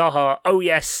Griffith, Zaha, oh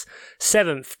yes.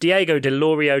 7th, Diego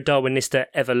Delorio, Darwinista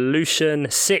Evolution.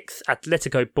 6th,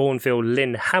 Atletico Bourneville,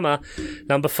 Lynn Hammer.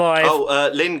 Number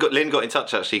 5. Lynn got in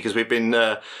touch, actually, because we've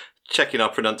been checking our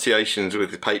pronunciations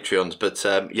with the Patreons, but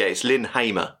it's Lynn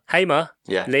Hamer. Hamer?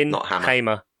 Yeah, Lynn not Hammer.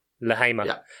 Hamer. Lahaima.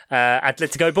 Yeah.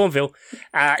 Atletico Bourneville.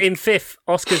 In 5th,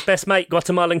 Oscar's best mate,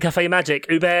 Guatemalan Cafe Magic,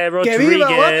 Uber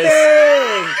Rodriguez.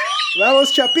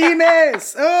 Vamos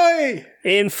Chapines! Oi!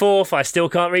 In 4th, I still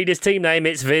can't read his team name,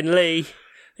 it's Vin Lee.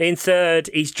 In 3rd,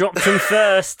 he's dropped from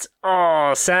 1st.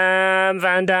 Oh, Sam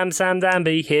Van Dam, Sam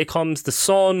Danby. Here comes the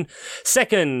Son.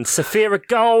 2nd, Saphira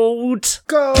Gold.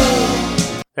 Go!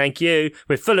 Thank you.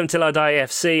 With Fulham Till I Die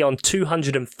FC on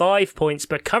 205 points,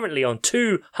 but currently on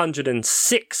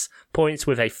 206 points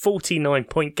with a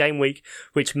 49-point game week,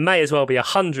 which may as well be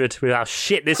 100 with how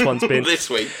shit this one's been. This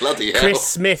week, bloody hell. Chris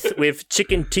Smith with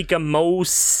Chicken Tikka Mo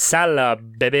Salah,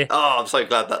 baby. Oh, I'm so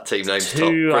glad that team name's top.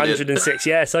 206.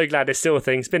 Yeah, so glad it's still a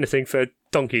thing. It's been a thing for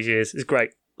donkey's years. It's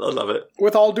great. I love it.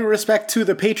 With all due respect to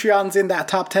the Patreons in that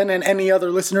top 10 and any other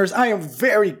listeners, I am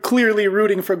very clearly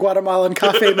rooting for Guatemalan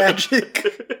Cafe Magic.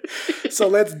 So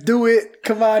let's do it.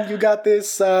 Come on, you got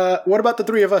this. What about the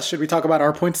three of us? Should we talk about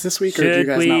our points this week? Or do you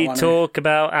guys not want to? Talk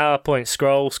about our points?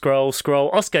 Scroll.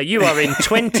 Oscar, you are in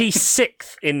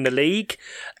 26th in the league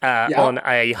on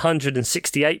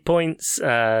 168 points.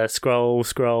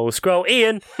 Scroll.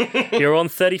 Ian, you're on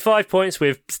 35 points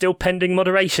with still pending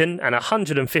moderation and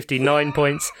 159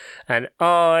 points. And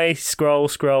I scroll,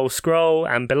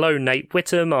 and below Nate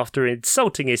Whittam after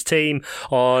insulting his team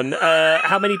on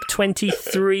how many?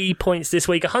 23 points this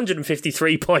week,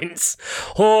 153 points.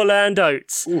 Horland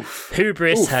Oates.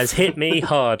 Hubris has hit me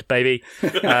hard, baby.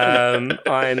 I'm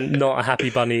not a happy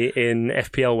bunny in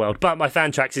FPL world, but my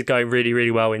fan tracks is going really,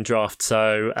 really well in draft.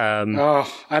 So,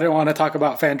 I don't want to talk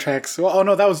about fan tracks. Well, oh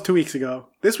no, that was 2 weeks ago.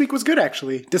 This week was good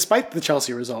actually, despite the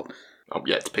Chelsea result. I'm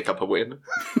yet to pick up a win.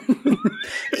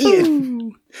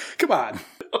 Ian, come on.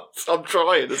 I'm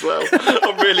trying as well.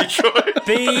 I'm really trying.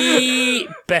 Be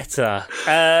better.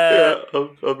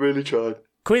 I'm really trying.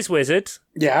 Quiz Wizard.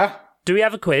 Yeah? Do we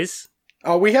have a quiz?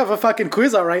 Oh, we have a fucking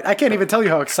quiz, all right. I can't even tell you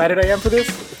how excited I am for this.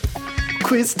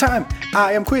 Quiz time.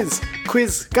 I am quiz.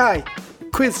 Quiz guy.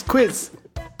 Quiz.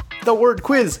 The word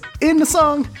quiz in the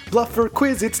song. Bluffer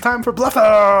quiz. It's time for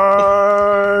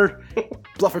Bluffer.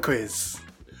 Bluffer quiz.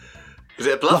 Is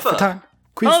it a bluffer? Bluffer time.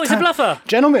 Quiz it's time. a bluffer.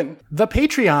 Gentlemen, the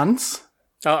Patreons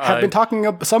have been talking,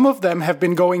 some of them have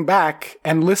been going back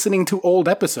and listening to old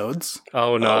episodes.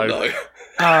 Oh no.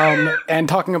 And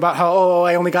talking about how,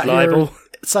 I only got here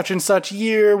such and such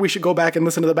year. We should go back and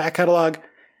listen to the back catalog.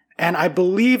 And I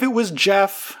believe it was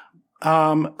Jeff.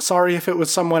 Sorry if it was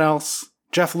someone else.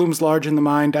 Jeff looms large in the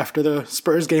mind after the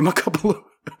Spurs game a couple of,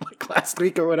 like last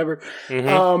week or whatever.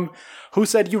 Mm-hmm. Who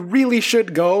said you really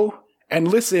should go and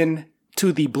listen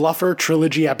to the Bluffer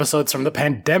trilogy episodes from the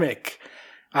pandemic.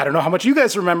 I don't know how much you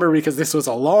guys remember because this was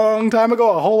a long time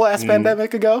ago, a whole ass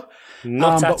pandemic ago.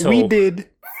 Not at but all. We did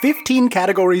 15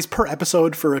 categories per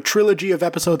episode for a trilogy of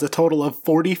episodes, a total of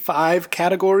 45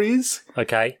 categories.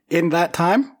 Okay. In that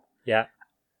time. Yeah.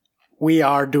 We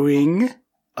are doing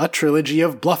a trilogy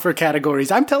of bluffer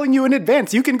categories. I'm telling you in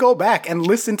advance, you can go back and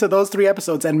listen to those 3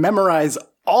 episodes and memorize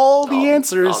all the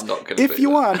answers I'm not gonna if do you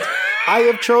that. want. I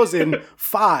have chosen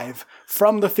 5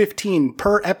 from the 15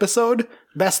 per episode.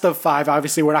 Best of 5.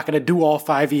 Obviously, we're not going to do all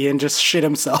 5. Ian just shit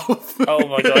himself. Oh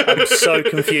my god, I'm so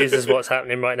confused as what's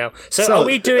happening right now. So are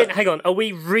we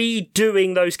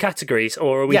redoing those categories,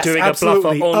 or are we Yes, doing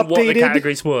absolutely. a bluffer on what the Updated.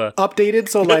 categories were? Updated,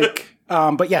 so like,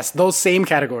 but yes, those same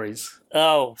categories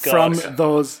Oh god. from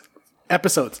those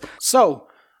episodes. So,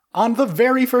 on the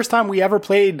very first time we ever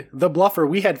played The Bluffer,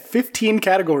 we had 15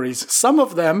 categories. Some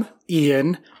of them,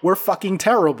 Ian, were fucking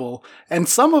terrible, and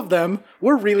some of them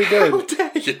were really How good.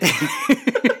 dare you?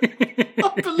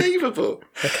 Unbelievable.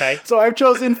 Okay. So I've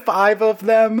chosen 5 of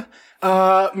them.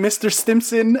 Mr.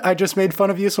 Stimson, I just made fun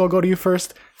of you, so I'll go to you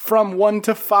first. From 1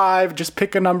 to 5, just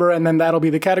pick a number, and then that'll be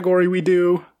the category we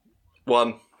do.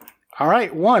 1. All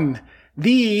right, 1.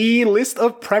 The list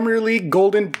of Premier League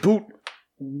Golden Boot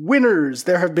winners.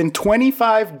 There have been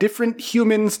 25 different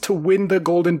humans to win the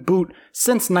Golden Boot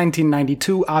since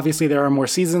 1992. Obviously, there are more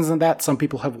seasons than that. Some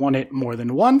people have won it more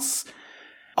than once.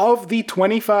 Of the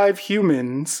 25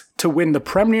 humans to win the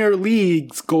Premier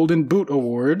League's Golden Boot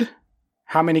Award,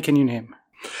 how many can you name?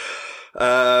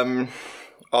 I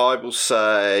will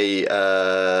say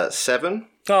 7.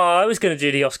 Oh, I was going to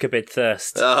do the Oscar bid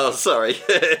first. Oh, sorry.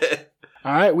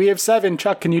 All right, we have 7.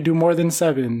 Chuck, can you do more than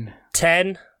 7?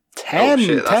 10. 10. Oh,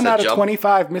 shit, that's 10 a out of jump.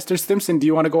 25. Mr. Stimson, do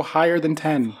you want to go higher than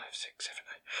 10? 5, 6,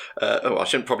 7, 8. I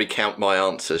shouldn't probably count my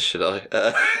answers, should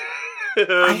I?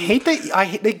 I hate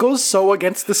that. It goes so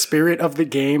against the spirit of the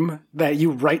game that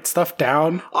you write stuff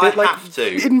down. I It, like, have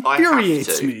to. It infuriates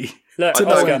I have to. me. Look, To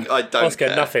no Oscar, end. I don't Oscar,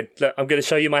 care. nothing. Look, I'm going to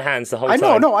show you my hands the whole I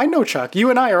know, time. no, I know, Chuck. You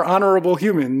and I are honorable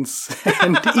humans,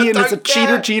 and Ian is a Don't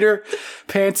care. cheater,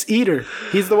 pants eater.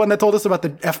 He's the one that told us about the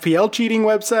FPL cheating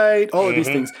website. All of these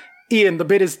things. Ian, the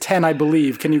bid is 10, I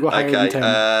believe. Can you go higher than 10?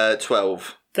 Okay,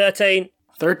 12. 13.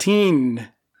 13.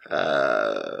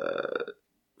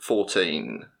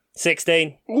 14.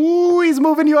 16. Ooh, he's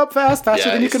moving you up faster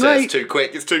Yeah, than you it's, can write. it's too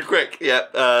quick. It's too quick. Yeah,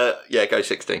 go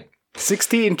 16.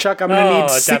 16, Chuck. I'm going to Oh, need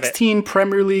damn it. 16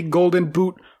 Premier League Golden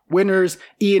Boot winners.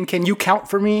 Ian, can you count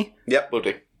for me? Yep, we'll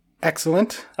do.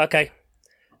 Excellent. Okay.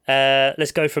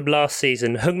 Let's go from last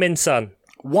season. Heung-min Son.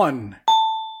 1,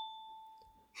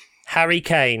 Harry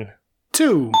Kane.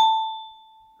 2,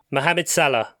 Mohamed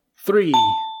Salah. 3,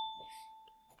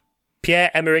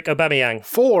 Pierre-Emerick Aubameyang.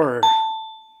 4,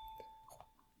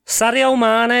 Sadio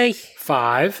Mane.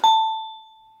 5.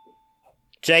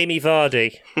 Jamie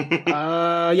Vardy.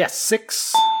 Yes,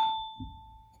 6.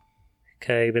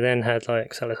 Okay, but then had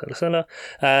like Salah.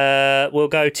 We'll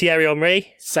go Thierry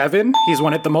Henry. 7. He's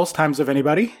won it the most times of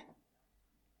anybody.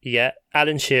 Yeah.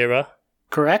 Alan Shearer.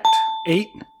 Correct. 8.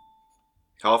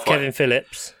 Halfway. Kevin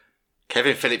Phillips.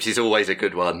 Kevin Phillips is always a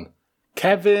good one.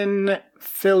 Kevin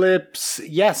Phillips.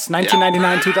 Yes,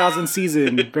 1999-2000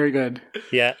 season. Very good.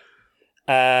 Yeah.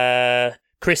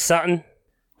 Chris Sutton.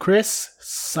 Chris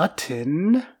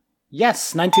Sutton.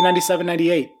 Yes,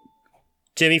 1997-98.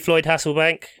 Jimmy Floyd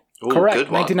Hasselbank. Ooh, Correct.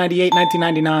 good one.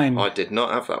 1998-1999. I did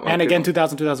not have that one. And Good again, one.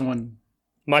 2000-2001.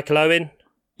 Michael Owen.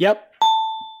 Yep.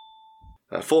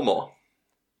 4 more.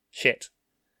 Shit.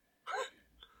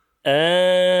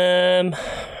 Robin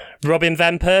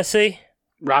Van Persie.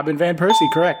 Robin Van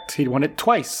Persie, correct. He won it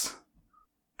twice.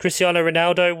 Cristiano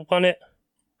Ronaldo won it.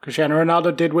 Cristiano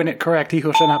Ronaldo did win it, correct. He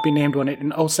who shall not be named won it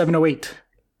in 07-08.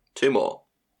 2 more.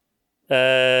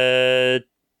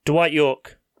 Dwight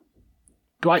York.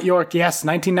 Dwight York, yes,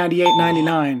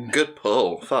 1998-99. Good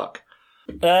pull. Fuck.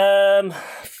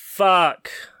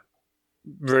 Fuck.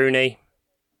 Rooney.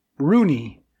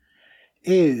 Rooney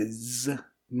is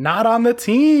not on the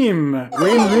team.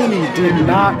 Wayne Rooney did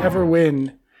not ever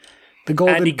win the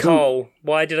Golden Andy Boot. Cole.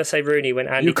 Why did I say Rooney when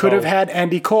Andy You Cole? could have had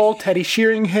Andy Cole, Teddy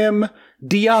Sheringham,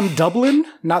 Dion Dublin,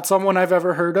 not someone I've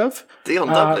ever heard of. Dion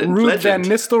Dublin, Ruud Van legend.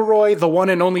 Nistelrooy, the one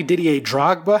and only Didier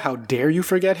Drogba. How dare you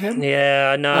forget him?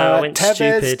 Yeah, no, I went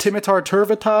Tevez, stupid. Timitar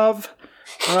Turvatov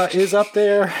is up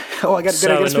there. Oh, I got So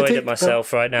did I get a annoyed spit at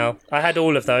myself right now. I had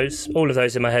all of those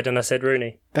in my head, and I said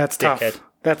Rooney. That's tough. Dickhead.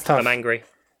 That's tough. I'm angry.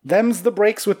 Them's the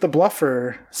breaks with the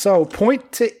bluffer. So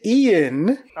point to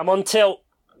Ian. I'm on tilt.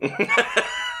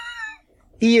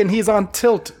 Ian, he's on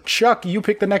tilt. Chuck, you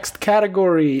pick the next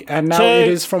category, and now 2. it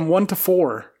is from 1 to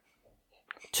 4.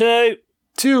 2.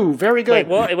 2, very good. Wait,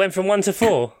 what? It went from 1 to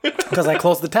 4. Because I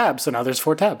closed the tab, so now there's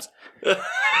 4 tabs.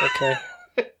 Okay.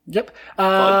 Yep.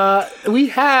 We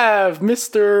have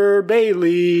Mr.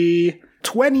 Bailey.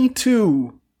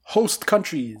 22 host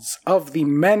countries of the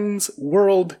Men's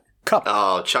World Cup.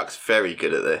 Oh, Chuck's very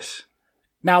good at this.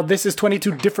 Now, this is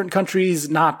 22 different countries,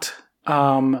 not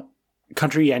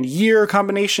country and year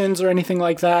combinations or anything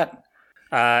like that?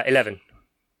 11.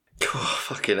 Oh,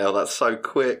 fucking hell, that's so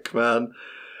quick, man.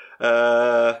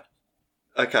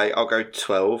 Okay, I'll go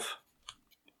 12.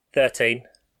 13.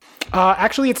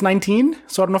 Actually, it's 19,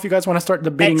 so I don't know if you guys want to start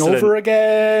debating Excellent. over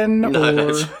again, No,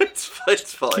 or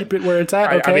it's fine. keep it where it's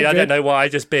at. Okay, I mean, I good. don't know why I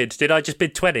just bid. Did I just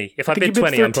bid 20? If I I think you bid bid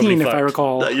 20, I'm probably 13, if fucked. I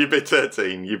recall. No, you bid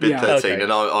 13. You bid Yeah. 13, Okay.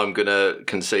 and I'm going to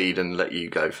concede and let you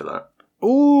go for that.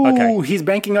 Ooh, Okay. he's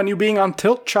banking on you being on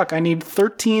tilt, Chuck. I need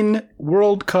 13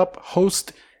 World Cup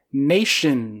host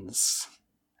nations.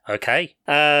 Okay.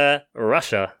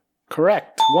 Russia.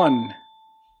 Correct. 1,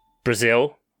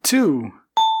 Brazil. 2,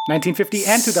 1950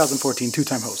 and 2014,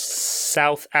 two-time hosts.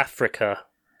 South Africa.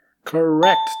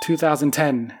 Correct.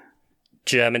 2010.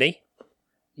 Germany.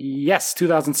 Yes,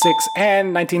 2006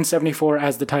 and 1974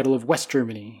 as the title of West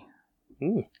Germany.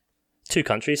 Ooh. 2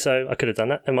 countries, so I could have done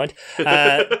that. Never mind.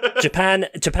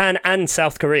 Japan and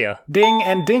South Korea. Ding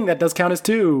and ding, that does count as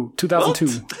 2.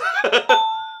 2002.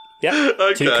 Yep.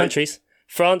 Okay. 2 countries.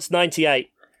 France,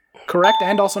 98. Correct,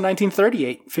 and also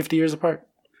 1938, 50 years apart.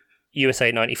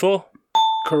 USA, 94.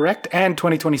 Correct, and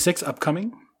 2026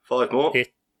 upcoming. 5 more.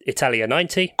 Italia,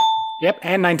 90. Yep,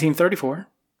 and 1934.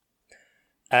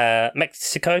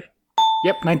 Mexico.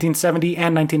 Yep, 1970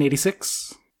 and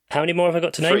 1986. How many more have I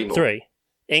got to name? 3 more. 3.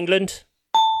 England.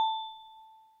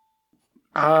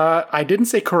 I didn't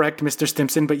say correct, Mr.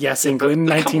 Stimson, but yes, England,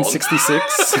 but come on.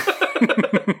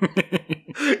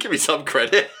 1966. Give me some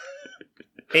credit.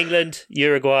 England.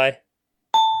 Uruguay.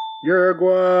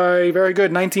 Uruguay, very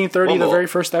good. 1930, One the more. very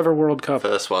first ever World Cup.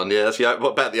 First one, yeah. That's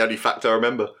about the only fact I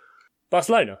remember.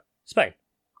 Barcelona. Spain.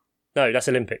 No, that's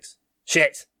Olympics.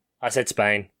 Shit. I said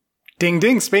Spain. Ding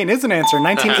ding, Spain is an answer.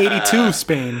 1982,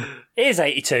 Spain. It is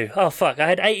 82. Oh, fuck. I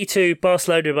had 82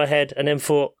 Barcelona in my head and then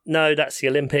thought, no, that's the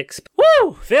Olympics.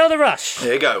 Woo! Feel the rush.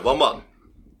 Here you go, 1-1.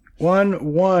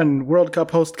 1-1. World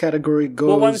Cup host category goes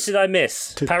What ones did I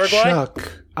miss? to Paraguay?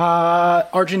 Chuck.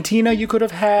 Argentina, you could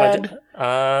have had.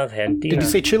 Argentina. Did you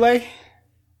say Chile?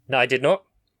 No, I did not.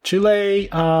 Chile,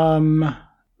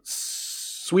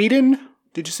 Sweden?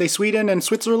 Did you say Sweden and I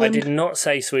Switzerland? did not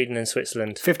say Sweden and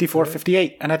Switzerland.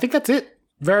 54-58. And I think that's it.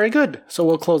 Very good. So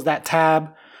we'll close that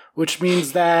tab, which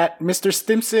means that Mr.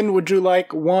 Stimson, would you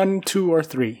like 1, 2, or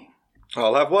 3?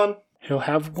 I'll have 1. He'll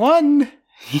have 1.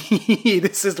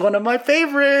 This is one of my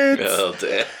favorites. Oh,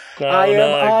 dear. Oh, I am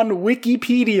no. on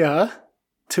Wikipedia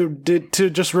to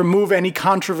just remove any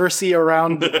controversy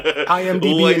around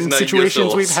IMDb Always and name your situations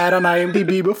source. we've had on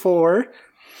IMDb before.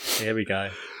 Here we go.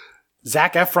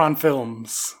 Zac Efron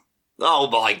films. Oh,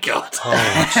 my God.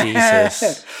 Oh,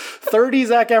 Jesus. 30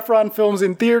 Zac Efron films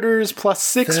in theaters, plus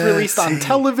 6 released on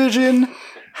television.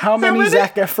 How many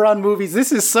Zac Efron movies?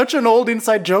 This is such an old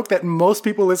inside joke that most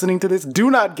people listening to this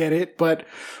do not get it, but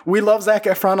we love Zac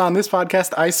Efron on this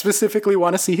podcast. I specifically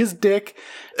want to see his dick.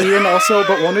 Ian also,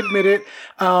 but won't admit it.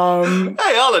 Hey,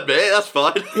 I'll admit it. That's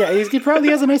fine. Yeah, he probably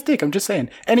has a nice dick. I'm just saying.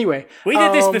 Anyway. We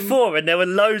did this before, and there were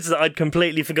loads that I'd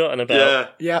completely forgotten about. Yeah.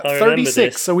 Yeah, I remember 36.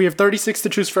 this. So we have 36 to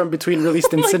choose from between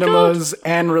released in my cinemas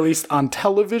and released on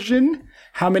television.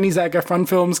 How many Zac Efron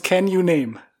films can you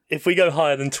name? If we go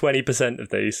higher than 20% of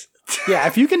these. Yeah,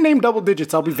 if you can name double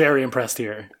digits, I'll be very impressed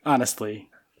here, honestly.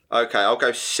 Okay, I'll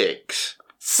go 6.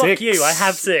 6. Fuck you, I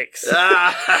have 6.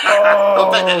 I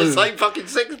bet they're the same fucking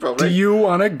 6, Do probably. you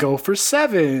want to go for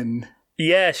 7?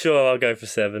 Yeah, sure, I'll go for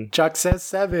 7. Chuck says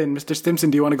 7. Mr.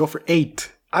 Stimson, do you want to go for 8?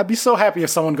 I'd be so happy if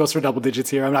someone goes for double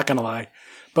digits here, I'm not going to lie.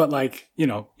 But, you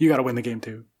got to win the game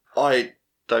too. I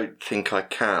don't think I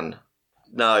can.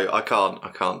 No, I can't.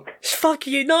 Fuck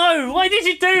you, no! Why did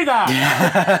you do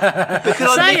that?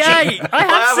 Because Say 8! I have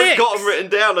haven't 6! got them written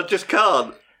down. I just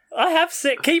can't. I have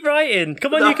 6. Keep writing.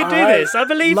 Come on, you can do All right. this. I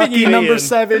believe in Lucky you, number Ian.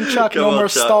 7, Chuck. Come No on, more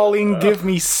Chuck. stalling. Give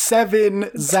me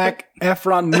 7 Zac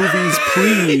Efron movies,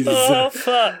 please. Oh,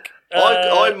 fuck.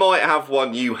 I might have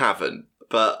one you haven't,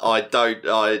 but I don't.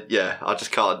 I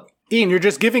just can't. Ian, you're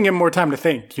just giving him more time to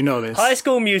think. You know this. High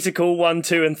School Musical 1,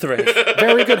 2, and 3.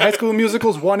 Very good. High School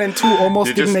Musicals 1 and 2 almost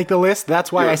You didn't just- make the list. That's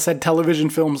why Yeah. I said television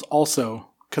films also.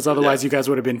 Because otherwise you guys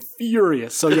would have been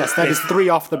furious. So yes, that is 3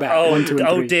 off the bat. 1, 2, and 3.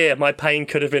 Oh dear, my pain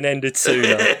could have been ended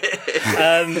sooner.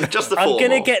 Just the 4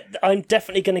 more. I'm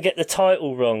definitely gonna get the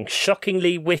title wrong.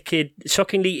 Shockingly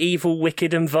evil,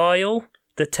 wicked, and vile.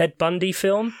 The Ted Bundy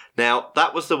film. Now,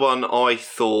 that was the one I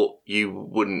thought you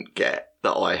wouldn't get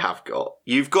that I have got.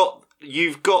 You've got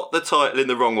the title in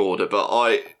the wrong order, but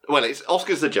it's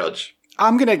Oscar's the Judge.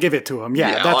 I'm going to give it to him.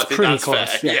 Yeah, I that's think pretty that's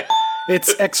close. fair, Yeah.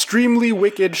 It's extremely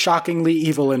wicked, shockingly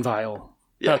evil, and vile.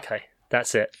 Yeah. Okay,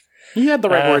 that's it. You had the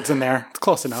right words in there. It's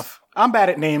close enough. I'm bad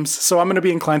at names, so I'm going to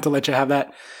be inclined to let you have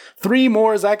that. 3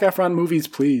 more Zac Efron movies,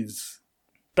 please.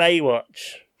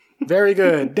 Baywatch. Very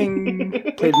good.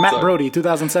 Ding. Played Matt Brody,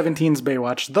 2017's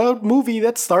Baywatch. The movie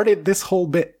that started this whole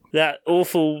bit. That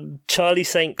awful Charlie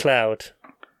St. Cloud.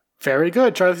 Very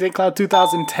good. Charlie St. Cloud,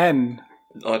 2010.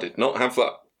 I did not have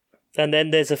that. And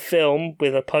then there's a film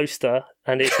with a poster,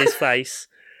 and it's his face,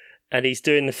 and he's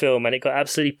doing the film, and it got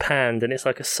absolutely panned, and it's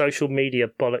like a social media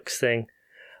bollocks thing.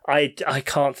 I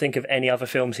can't think of any other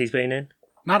films he's been in.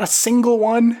 Not a single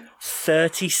one.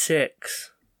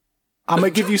 36. I'm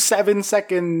going to give you 7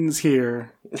 seconds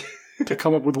here to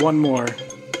come up with one more.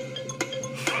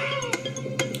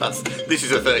 This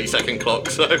is a 30-second clock,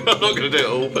 so I'm not going to do it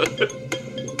all. But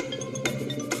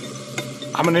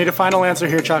I'm going to need a final answer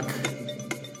here, Chuck.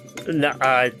 No,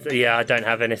 I don't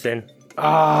have anything.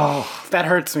 Oh, that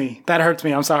hurts me.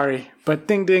 I'm sorry. But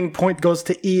ding ding, point goes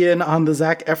to Ian on the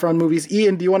Zac Efron movies.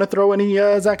 Ian, do you want to throw any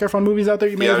Zac Efron movies out there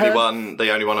you may have had?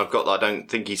 The only one I've got that I don't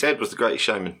think he said was The Greatest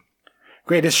Showman.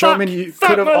 Greatest Showman, you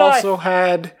could have also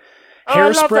had Hairspray. I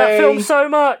love that film so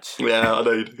much. Yeah, I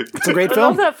know you do. It's a great I film.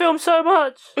 love that film so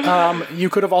much. You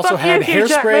could have also had Hugh Hairspray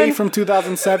Jackman. from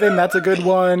 2007. That's a good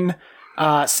one.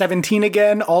 17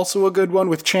 Again, also a good one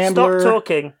with Chandler. Stop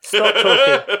talking.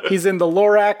 He's in The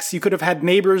Lorax. You could have had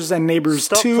Neighbors and Neighbors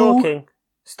Stop 2. talking.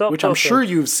 Stop which talking. I'm sure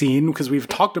you've seen because we've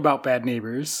talked about Bad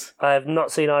Neighbors. I have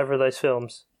not seen either of those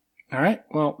films. All right,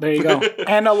 well, there you go.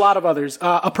 And a lot of others.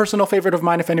 A personal favorite of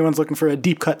mine, if anyone's looking for a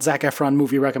deep-cut Zac Efron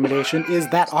movie recommendation, is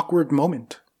That Awkward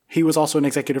Moment. He was also an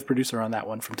executive producer on that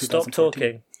one from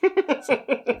 2014. Stop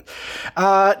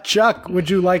talking. Chuck, would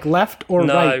you like left or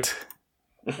No. right?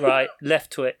 Right,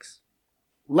 left Twix.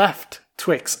 Left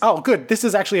Twix. Oh, good. This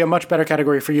is actually a much better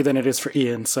category for you than it is for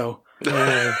Ian, so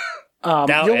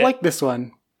Doubt you'll it. like this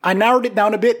one. I narrowed it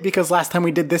down a bit because last time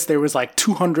we did this, there was like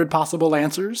 200 possible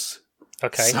answers.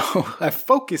 Okay. So I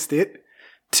focused it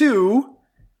to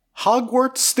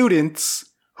Hogwarts students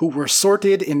who were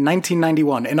sorted in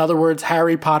 1991. In other words,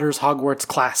 Harry Potter's Hogwarts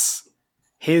class.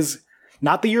 His,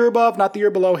 not the year above, not the year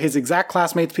below, his exact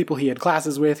classmates, people he had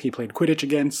classes with, he played Quidditch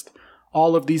against,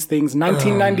 all of these things.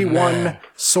 1991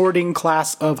 sorting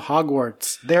class of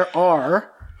Hogwarts. There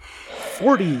are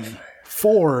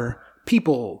 44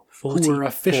 people who were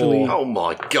officially Oh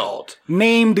my god.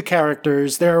 named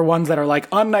characters. There are ones that are like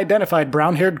unidentified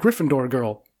brown-haired Gryffindor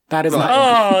girl. That is not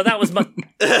Oh, that was my...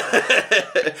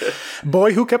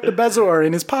 boy who kept a Bezor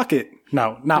in his pocket.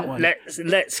 No, not one.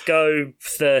 Let's go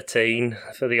 13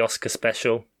 for the Oscar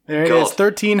special. There it God. is.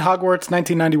 13 Hogwarts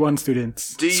 1991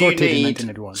 students Do you sorted in need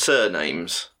 1991.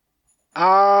 surnames?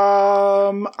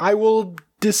 I will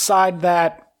decide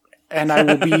that, and I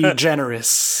will be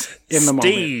generous in the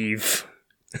moment. Steve.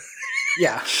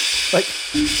 Yeah, like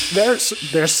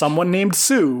there's someone named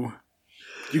Sue.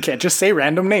 You can't just say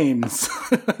random names.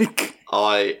 Like,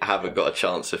 I haven't got a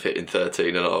chance of hitting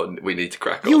 13 and we need to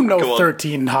crack on. you Come know on.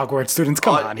 13 Hogwarts students.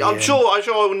 Come on, I'm Ian. sure I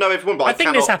will know everyone, but I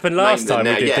think this cannot happened last name them time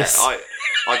we now. did Yeah, this.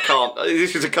 I can't.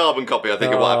 This is a carbon copy, I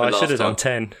think, of what I happened should last have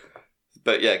time. done 10.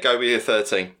 But yeah, go with your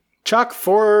 13. Chuck,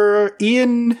 for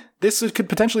Ian, this could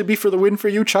potentially be for the win for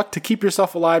you, Chuck. To keep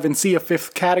yourself alive and see a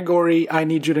fifth category, I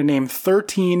need you to name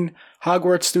 13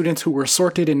 Hogwarts students who were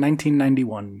sorted in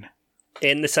 1991.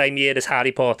 In the same year as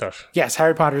Harry Potter. Yes,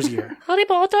 Harry Potter's year. Harry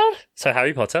Potter? So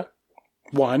Harry Potter.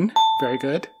 1, very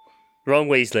good. Ron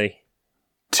Weasley.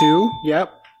 2,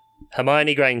 yep.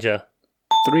 Hermione Granger.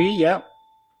 3, yep.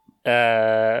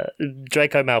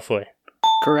 Draco Malfoy.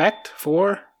 Correct.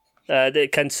 4.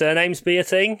 Can surnames be a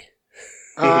thing?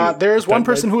 There's one Don't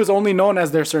person who is only known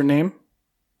as their surname.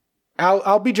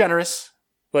 I'll be generous.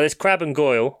 Well, there's Crabbe and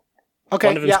Goyle. Okay,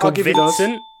 One of them's yeah, I'll called give you those.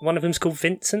 Vincent. One of them's called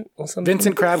Vincent or something.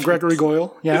 Vincent Crabbe, Gregory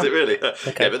Goyle. Yeah, Is it really? Yeah,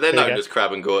 but they're there you known go. as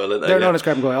Crabbe and Goyle, aren't they? they're Yeah. known as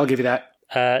Crabbe and Goyle. I'll give you that.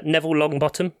 Neville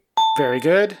Longbottom. Very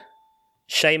good.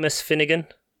 Seamus Finnegan.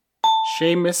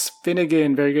 Seamus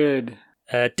Finnegan. Very good.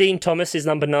 Dean Thomas is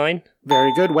number 9.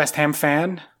 Very good. West Ham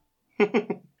fan.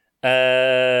 Luna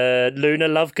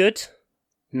Lovegood.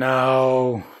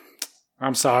 No.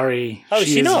 I'm sorry. Oh, is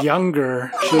she is not?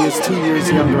 younger. She is 2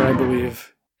 years younger, I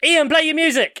believe. Ian, play your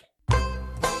music.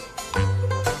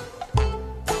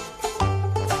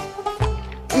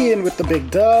 Ian with the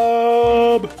big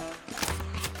dub.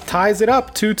 Ties it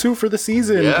up. 2-2 for the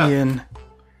season, Yeah. Ian.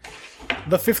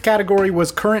 The fifth category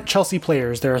was current Chelsea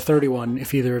players. There are 31,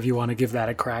 if either of you want to give that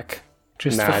a crack.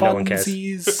 Just Nah, for no one cares.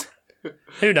 funsies.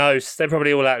 Who knows? They're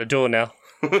probably all out the door now.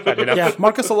 Bad enough. Yeah,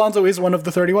 Marcus Alonso is one of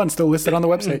the 31 still listed on the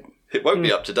website. It won't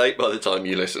be up to date by the time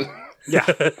you listen. Yeah,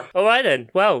 All right then.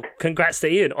 Well, congrats to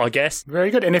Ian, I guess. very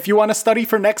good. And if you want to study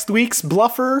for next week's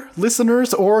Bluffer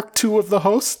listeners or 2 of the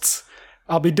hosts,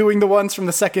 I'll be doing the ones from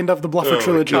the second of the Bluffer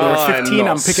trilogy. There are 15,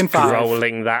 I'm picking 5.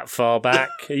 Scrolling that far back.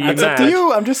 Are you It's mad? up to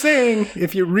you. I'm just saying,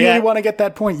 if you really want to get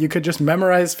that point, you could just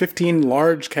memorize 15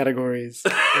 large categories.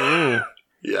 Yeah.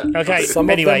 Okay. Some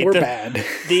anyway, of them were bad.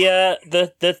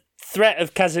 The threat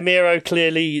of Casemiro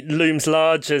clearly looms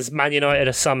large as Man United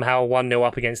are somehow 1-0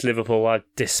 up against Liverpool. I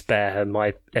despair.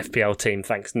 My FPL team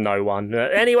thanks no one.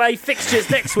 Anyway, fixtures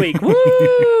next week.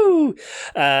 Woo!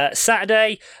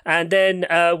 Saturday, and then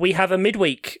we have a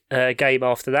midweek game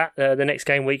after that. The next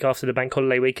game week after the bank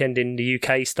holiday weekend in the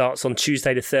UK starts on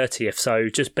Tuesday the 30th. So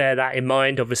just bear that in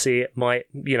mind. Obviously, it might,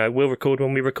 we'll record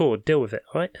when we record. Deal with it,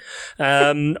 all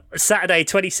right? Saturday,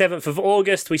 27th of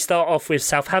August, we start off with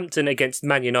Southampton against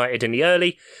Man United in the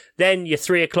early. Then your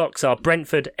 3 o'clocks are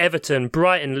Brentford, Everton,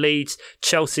 Brighton, Leeds,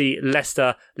 Chelsea,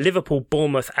 Leicester, Liverpool,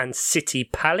 Bournemouth, and City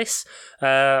Palace.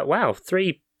 Wow,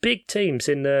 3 big teams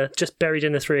just buried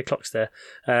in the 3 o'clocks there.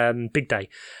 Big day.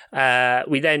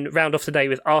 We then round off the day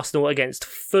with Arsenal against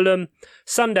Fulham.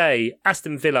 Sunday,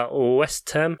 Aston Villa or West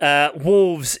Ham.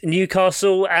 Wolves,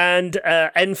 Newcastle, and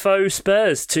Enfo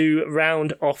Spurs to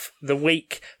round off the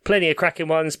week. Plenty of cracking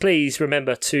ones. Please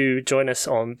remember to join us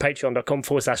on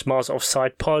patreon.com/Mars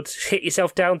Offside Pod. Hit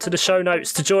yourself down to the show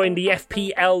notes to join the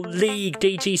FPL League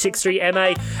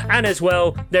DG63MA. And as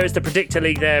well, there is the Predictor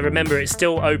League there. Remember, it's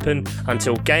still open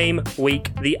until game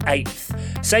week the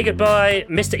 8th. Say goodbye,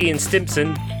 Mr. Ian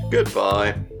Stimpson.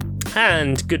 Goodbye.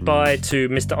 And goodbye to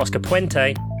Mr. Oscar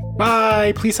Puente.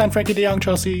 Bye. Please sign Frankie de Jong,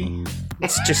 Chelsea.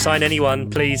 Let's just sign anyone,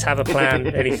 please. Have a plan,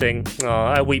 anything. Oh,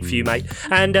 I weep for you, mate.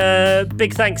 And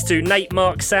big thanks to Nate,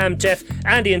 Mark, Sam, Jeff,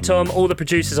 Andy and Tom, all the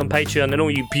producers on Patreon, and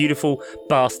all you beautiful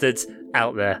bastards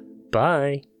out there.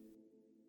 Bye.